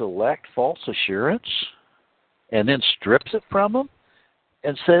gives his elect false assurance and then strips it from them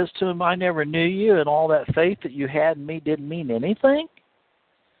and says to them, I never knew you, and all that faith that you had in me didn't mean anything?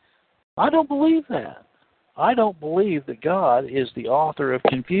 I don't believe that. I don't believe that God is the author of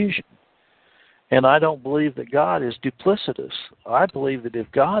confusion. And I don't believe that God is duplicitous. I believe that if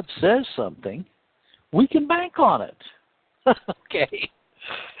God says something, we can bank on it. Okay?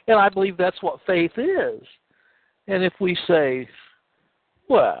 And I believe that's what faith is. And if we say,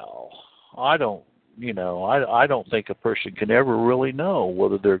 well, I don't think a person can ever really know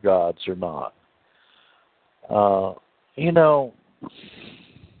whether they're God's or not. You know,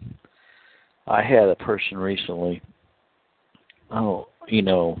 I had a person recently,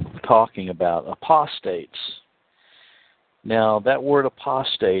 talking about apostates. Now, that word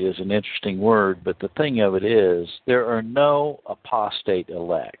apostate is an interesting word, but the thing of it is, there are no apostate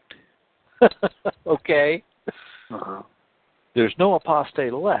elect. Okay? Uh-huh. There's no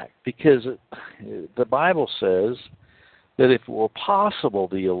apostate elect because the Bible says that if it were possible,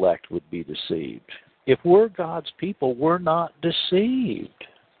 the elect would be deceived. If we're God's people, we're not deceived.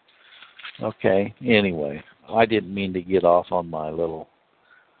 Okay, anyway, I didn't mean to get off on my little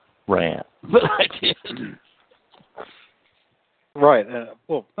rant, but I did. Right. I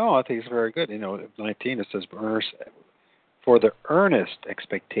think it's very good. 19, it says, for the earnest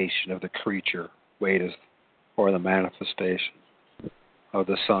expectation of the creature waiteth for the manifestation of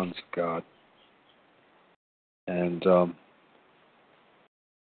the sons of God. And,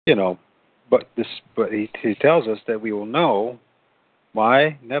 but he tells us that we will know.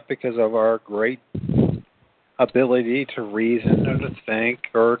 Why? Not because of our great ability to reason or to think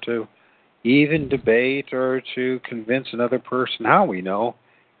or to even debate or to convince another person how we know.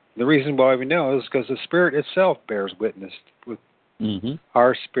 The reason why we know is because the Spirit itself bears witness with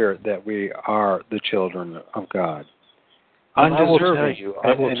our spirit that we are the children of God.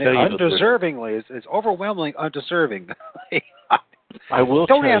 Undeservingly, it's overwhelmingly undeserving. I will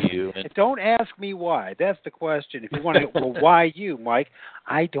tell you. Don't ask me why. That's the question. If you want to, well, why you, Mike?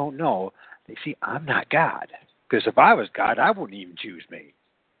 I don't know. You see, I'm not God. Because if I was God, I wouldn't even choose me.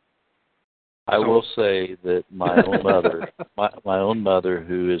 I will say that my own mother, my own mother,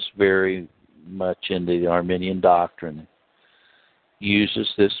 who is very much into the Arminian doctrine, uses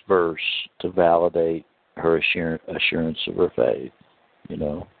this verse to validate her assurance of her faith.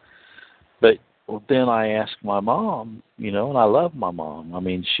 But then I ask my mom, and I love my mom. I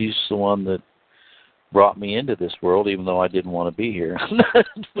mean, she's the one that brought me into this world, even though I didn't want to be here.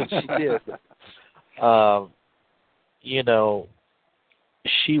 But she did.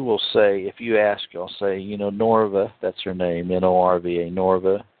 She will say, if you ask, I'll say, Norva, that's her name, Norva,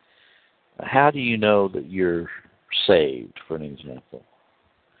 Norva, how do you know that you're saved, for an example?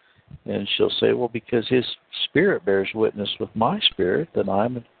 And she'll say, well, because his spirit bears witness with my spirit that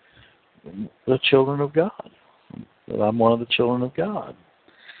I'm the children of God, that I'm one of the children of God.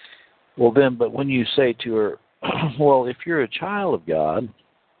 Well, then, but when you say to her, well, if you're a child of God,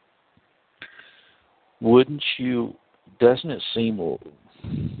 doesn't it seem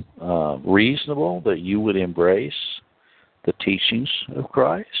reasonable that you would embrace the teachings of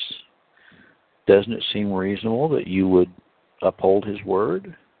Christ? Doesn't it seem reasonable that you would uphold his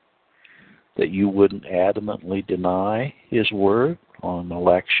word? That you wouldn't adamantly deny his word on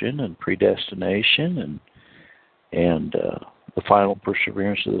election and predestination and the final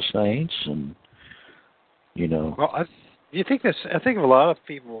perseverance of the saints Well, you think this? I think of a lot of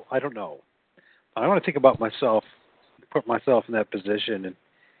people. I don't know. I want to think about myself, put myself in that position, and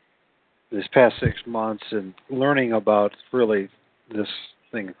this past 6 months, and learning about really this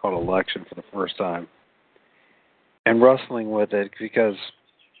thing called election for the first time, and wrestling with it because.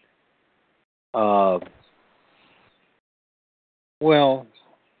 It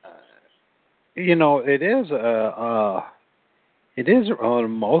is an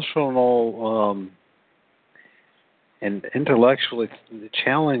emotional and intellectually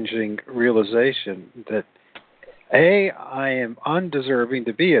challenging realization that A, I am undeserving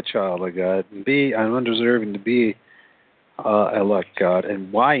to be a child of God, and B, I'm undeserving to be elect God,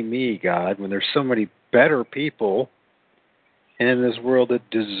 and why me, God, when there's so many better people in this world that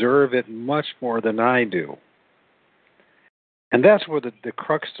deserve it much more than I do. And that's where the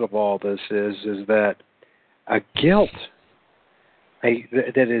crux of all this is that a guilt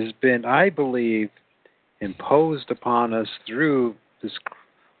that has been, I believe, imposed upon us through this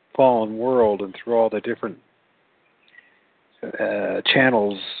fallen world and through all the different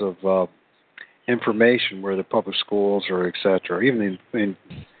channels of information, where the public schools or et cetera, even in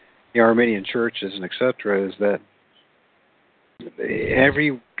the Armenian churches and et cetera, is that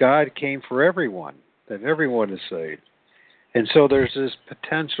God came for everyone, that everyone is saved. And so there's this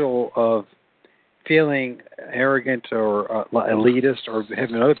potential of feeling arrogant or elitist, or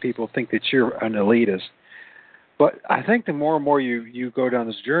having other people think that you're an elitist. But I think the more and more you go down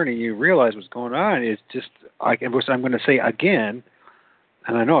this journey, you realize what's going on. It's just, I'm going to say again,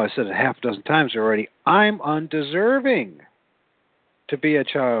 and I know I said it half a dozen times already, I'm undeserving to be a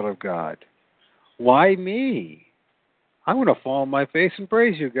child of God. Why me? I'm going to fall on my face and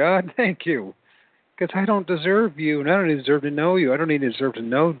praise you, God. Thank you. Because I don't deserve you, and I don't even deserve to know you. I don't even deserve to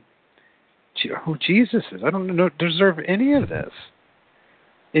know who Jesus is. I don't deserve any of this.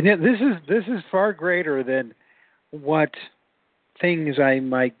 And yet this is far greater than what things I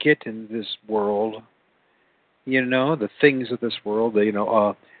might get in this world, the things of this world,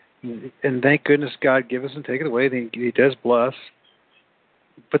 and thank goodness God give us and take it away. He does bless.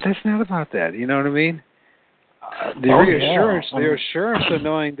 But that's not about that. You know what I mean? The reassurance of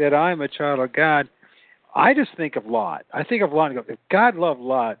knowing that I'm a child of God. I just think of Lot. I think of Lot and go, if God loved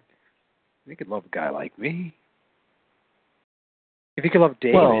Lot, he could love a guy like me. If he could love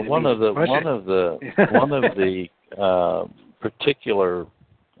David. Well, one of the particular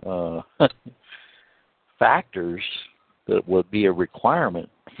factors that would be a requirement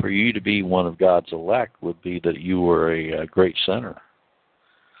for you to be one of God's elect would be that you were a great sinner.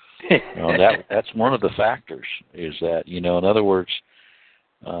 That's one of the factors. Is that in other words,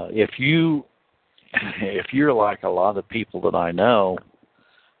 if you're like a lot of people that I know,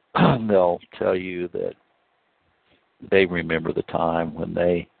 they'll tell you that they remember the time when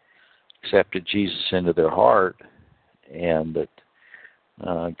they accepted Jesus into their heart, and that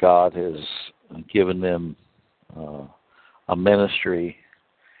God has given them a ministry.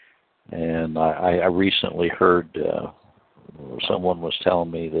 And I recently heard someone was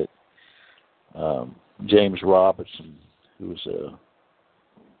telling me that James Robinson, who was a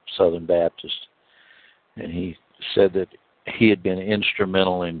Southern Baptist, and he said that he had been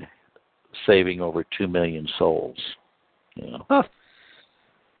instrumental in saving over 2 million souls. Huh.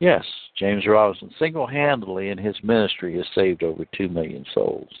 Yes, James Robinson single-handedly in his ministry has saved over 2 million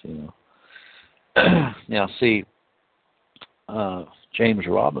souls. Now, see, James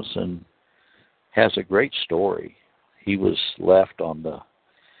Robinson has a great story. He was left on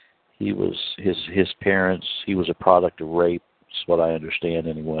his parents. He was a product of rape. That's what I understand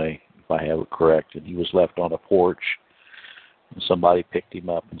anyway, if I have it correct. And he was left on a porch, and somebody picked him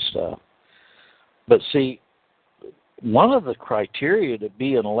up and stuff. But see, one of the criteria to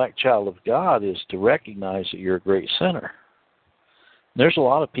be an elect child of God is to recognize that you're a great sinner. There's a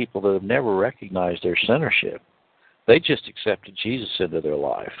lot of people that have never recognized their sinnership. They just accepted Jesus into their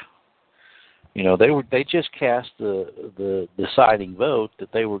life. They just cast the deciding vote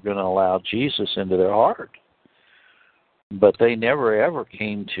that they were going to allow Jesus into their heart. But they never ever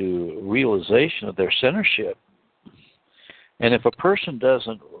came to realization of their sinnership. And if a person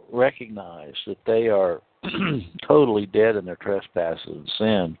doesn't recognize that they are totally dead in their trespasses and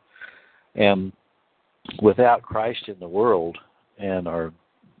sin, and without Christ in the world, and are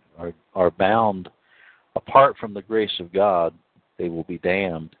bound apart from the grace of God, they will be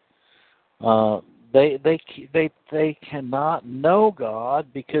damned. They cannot know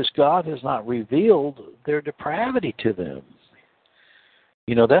God because God has not revealed their depravity to them.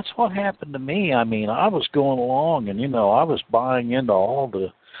 That's what happened to me. I mean, I was going along and, I was buying into all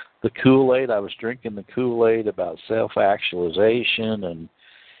the Kool-Aid. I was drinking the Kool-Aid about self-actualization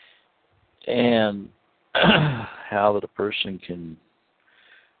and how that a person can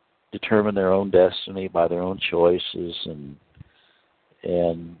determine their own destiny by their own choices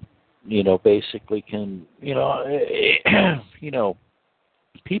and basically can,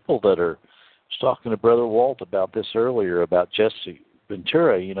 people that are, I was talking to Brother Walt about this earlier, about Jesse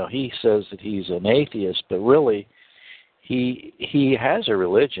Ventura. He says that he's an atheist, but really he has a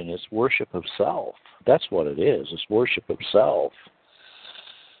religion. It's worship of self. That's what it is. It's worship of self.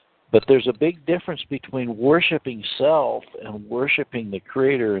 But there's a big difference between worshiping self and worshiping the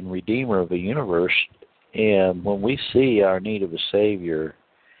Creator and Redeemer of the universe. And when we see our need of a Savior,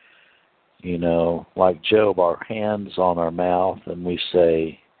 like Job, our hands on our mouth, and we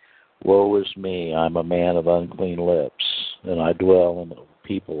say, "Woe is me, I'm a man of unclean lips, and I dwell in the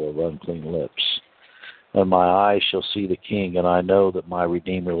people of unclean lips. And my eyes shall see the King, and I know that my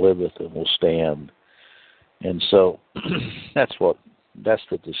Redeemer liveth and will stand." And so that's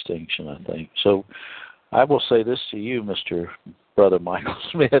the distinction, I think. So I will say this to you, Brother Michael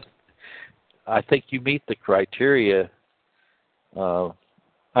Smith. I think you meet the criteria.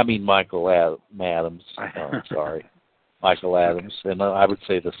 Michael Adams. Sorry. Michael Adams. Okay. And I would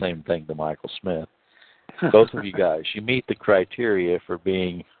say the same thing to Michael Smith. Both of you guys, you meet the criteria for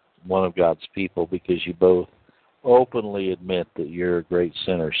being one of God's people because you both openly admit that you're a great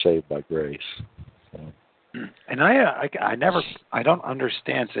sinner saved by grace. So. And I don't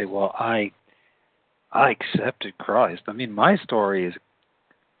understand. Say, well, I accepted Christ. I mean, my story is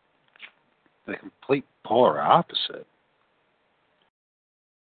the complete polar opposite.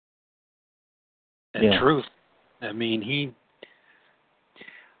 In truth, I mean,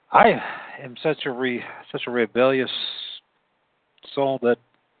 I am such a rebellious soul that,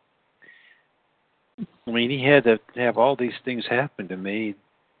 he had to have all these things happen to me.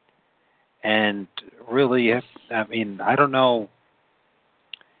 And really, I don't know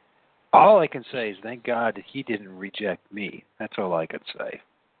All I can say is thank God that he didn't reject me. That's all I could say.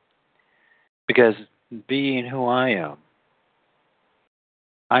 Because being who I am,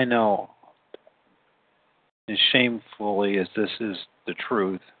 I know, as shamefully as this is the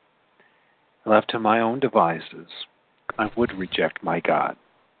truth, left to my own devices, I would reject my God.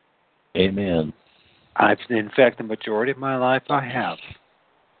 Amen. In fact, the majority of my life I have.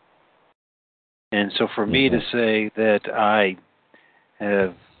 And so for me to say that I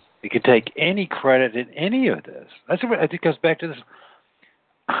have, you can take any credit in any of this, that's what it goes back to this.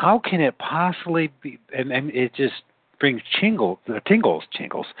 How can it possibly be? And it just brings tingles.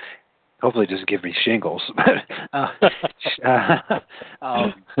 Hopefully, it doesn't give me shingles.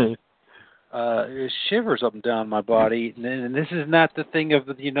 Shivers up and down my body, and this is not the thing of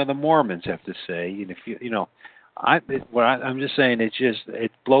the Mormons have to say. And if I'm just saying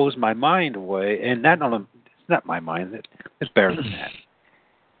it blows my mind away, and it's not my mind. It's better than that.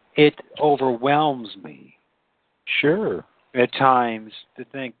 It overwhelms me. Sure. At times to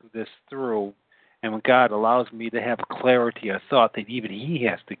think this through, and when God allows me to have clarity of thought that even He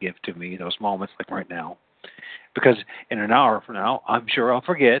has to give to me in those moments, like right now, because in an hour from now, I'm sure I'll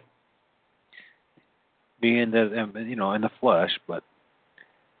forget, being in the flesh. But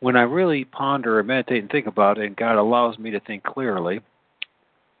when I really ponder and meditate and think about it, and God allows me to think clearly,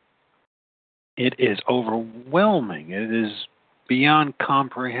 it is overwhelming. It is beyond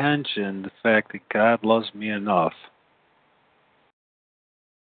comprehension, the fact that God loves me enough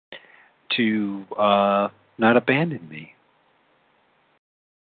to not abandon me.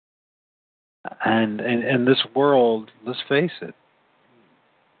 And this world, let's face it.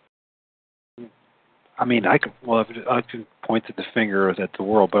 I mean, I can point the finger at the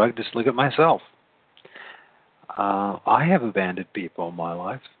world, but I can just look at myself. I have abandoned people in my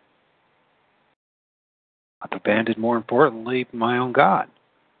life. I've abandoned, more importantly, my own God.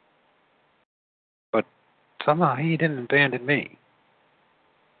 But somehow He didn't abandon me.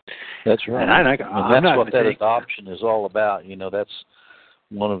 That's right. And that's what that adoption is all about. That's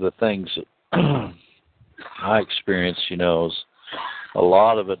one of the things that I experienced, is a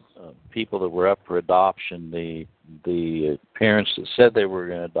lot of it, people that were up for adoption, the parents that said they were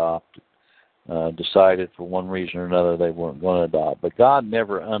going to adopt decided for one reason or another they weren't going to adopt. But God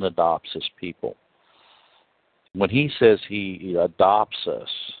never unadopts His people. When He says He adopts us,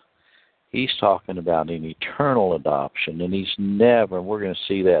 He's talking about an eternal adoption, and He's never, and we're going to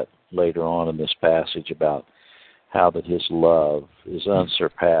see that later on in this passage about how that His love is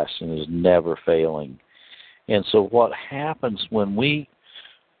unsurpassed and is never failing. And so what happens when we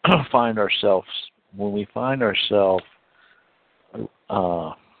find ourselves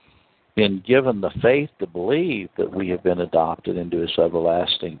been given the faith to believe that we have been adopted into His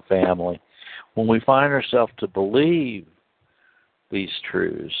everlasting family, when we find ourselves to believe these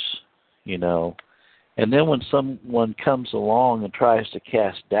truths, and then when someone comes along and tries to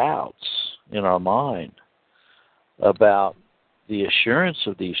cast doubts in our mind about the assurance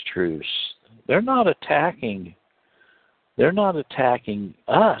of these truths, they're not attacking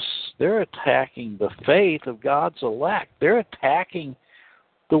us. They're attacking the faith of God's elect. They're attacking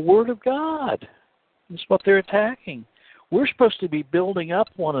the Word of God. That's what they're attacking. We're supposed to be building up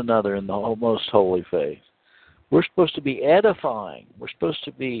one another in the most holy faith. We're supposed to be edifying. We're supposed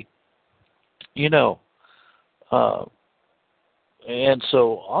to be, and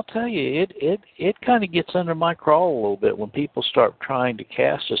so I'll tell you, it kind of gets under my crawl a little bit when people start trying to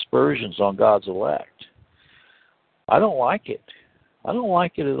cast aspersions on God's elect. I don't like it. I don't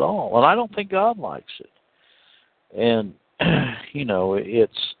like it at all, and I don't think God likes it. And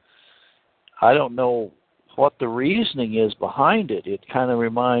I don't know what the reasoning is behind it. It kind of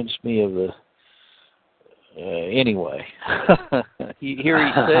reminds me of the. Anyway, here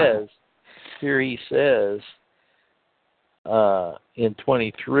he says. In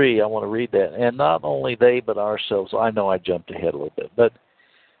 23, I want to read that. And not only they, but ourselves. I know I jumped ahead a little bit, but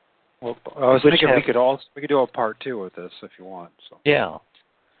I was thinking we could do a part 2 of this if you want. So. Yeah,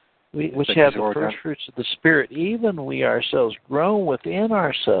 which have the first fruits of the Spirit, even we ourselves groan within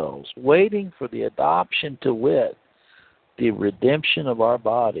ourselves, waiting for the adoption, to wit, the redemption of our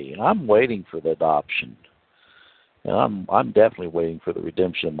body. And I'm waiting for the adoption, and I'm definitely waiting for the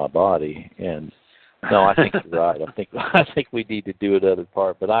redemption of my body. And no, I think you're right. I think we need to do another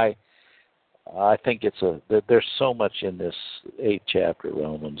part, but I think there's so much in this 8th chapter of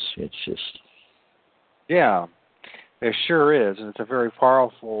Romans. It's just there sure is, and it's a very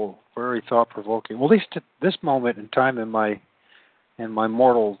powerful, very thought-provoking. Well, at least at this moment in time in my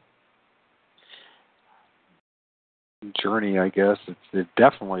mortal journey, I guess it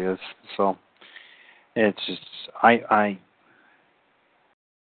definitely is. So it's just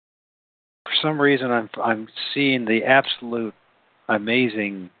some reason I'm seeing the absolute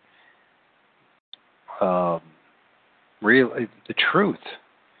amazing the truth.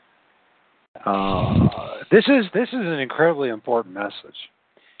 This is an incredibly important message.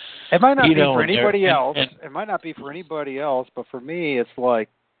 It might not be for anybody else. It might not be for anybody else, but for me, it's like,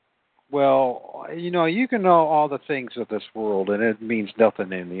 well, you can know all the things of this world, and it means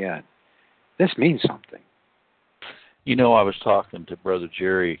nothing in the end. This means something. I was talking to Brother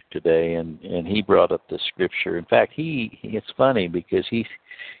Jerry today, and he brought up this scripture. In fact, it's funny because he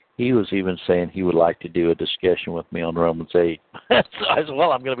was even saying he would like to do a discussion with me on Romans 8. So I said,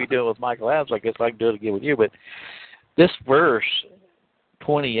 well, I'm going to be doing it with Michael Adams. I guess I can do it again with you. But this verse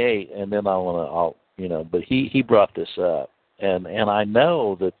 28, and then but he brought this up, and I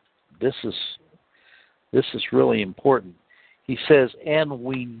know that this is really important. He says, and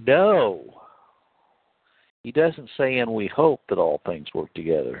we know. He doesn't say, and we hope that all things work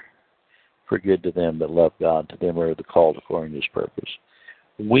together for good to them that love God, to them who are the called according to His purpose.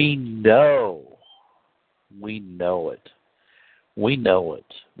 We know. We know it. We know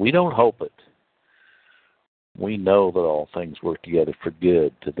it. We don't hope it. We know that all things work together for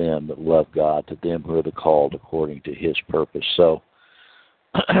good to them that love God, to them who are the called according to His purpose. So,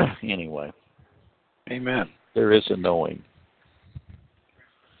 anyway. Amen. There is a knowing.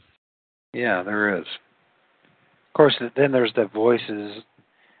 Yeah, there is. Of course, then there's the voices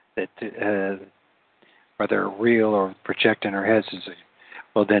that whether real or project in our heads is,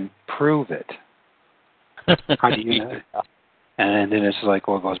 well, then prove it. How do you know? And then it's like,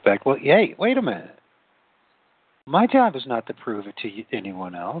 well, it goes back, well, hey, wait a minute. My job is not to prove it to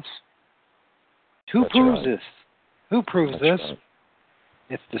anyone else. Who proves this? Who proves this? Right.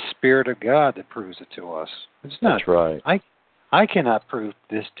 It's the Spirit of God that proves it to us. It's not. That's right. I cannot prove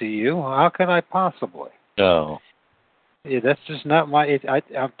this to you. How can I possibly? No. Yeah, that's just not my.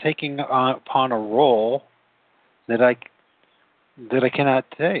 I'm taking upon a role that I cannot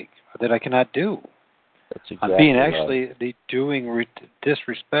take, that I cannot do. That's exactly I'm being right. actually doing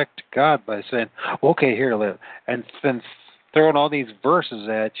disrespect to God by saying, "Okay, here, live," and then throwing all these verses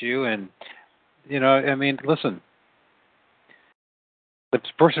at you, and I mean, listen. If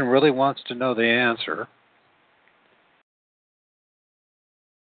this person really wants to know the answer,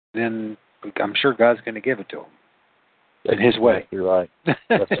 then I'm sure God's going to give it to him. In His way. You're right.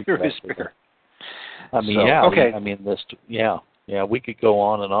 That's Through His exactly Spirit. I mean, So, yeah. okay. I mean, we could go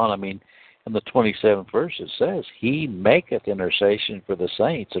on and on. I mean, in the 27th verse it says, He maketh intercession for the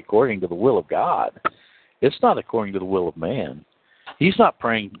saints according to the will of God. It's not according to the will of man. He's not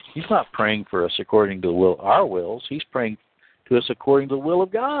praying for us according to the will our wills. He's praying to us according to the will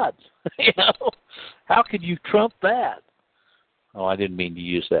of God. How could you trump that? Oh, I didn't mean to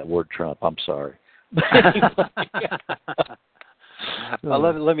use that word trump. I'm sorry. Well,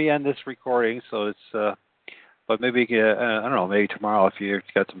 let me end this recording. So it's, but maybe I don't know. Maybe tomorrow, if you've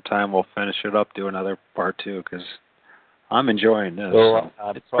got some time, we'll finish it up. Do another part 2 because I'm enjoying this. Well,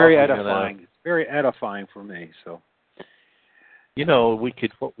 it's very edifying. It's very edifying for me. So,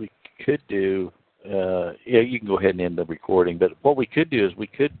 what we could do. You can go ahead and end the recording. But what we could do is we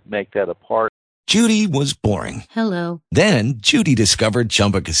could make that a part. Judy was boring. Hello. Then Judy discovered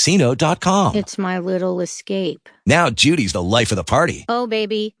ChumbaCasino.com. It's my little escape. Now Judy's the life of the party. Oh,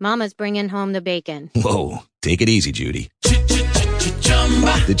 baby, mama's bringing home the bacon. Whoa, take it easy, Judy.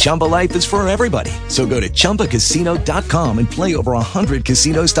 The Chumba life is for everybody. So go to ChumbaCasino.com and play over 100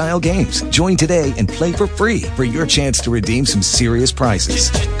 casino-style games. Join today and play for free for your chance to redeem some serious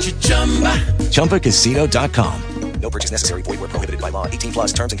prizes. ChumbaCasino.com. No purchase necessary. Void where prohibited by law.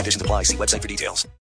 18+ terms and conditions apply. See website for details.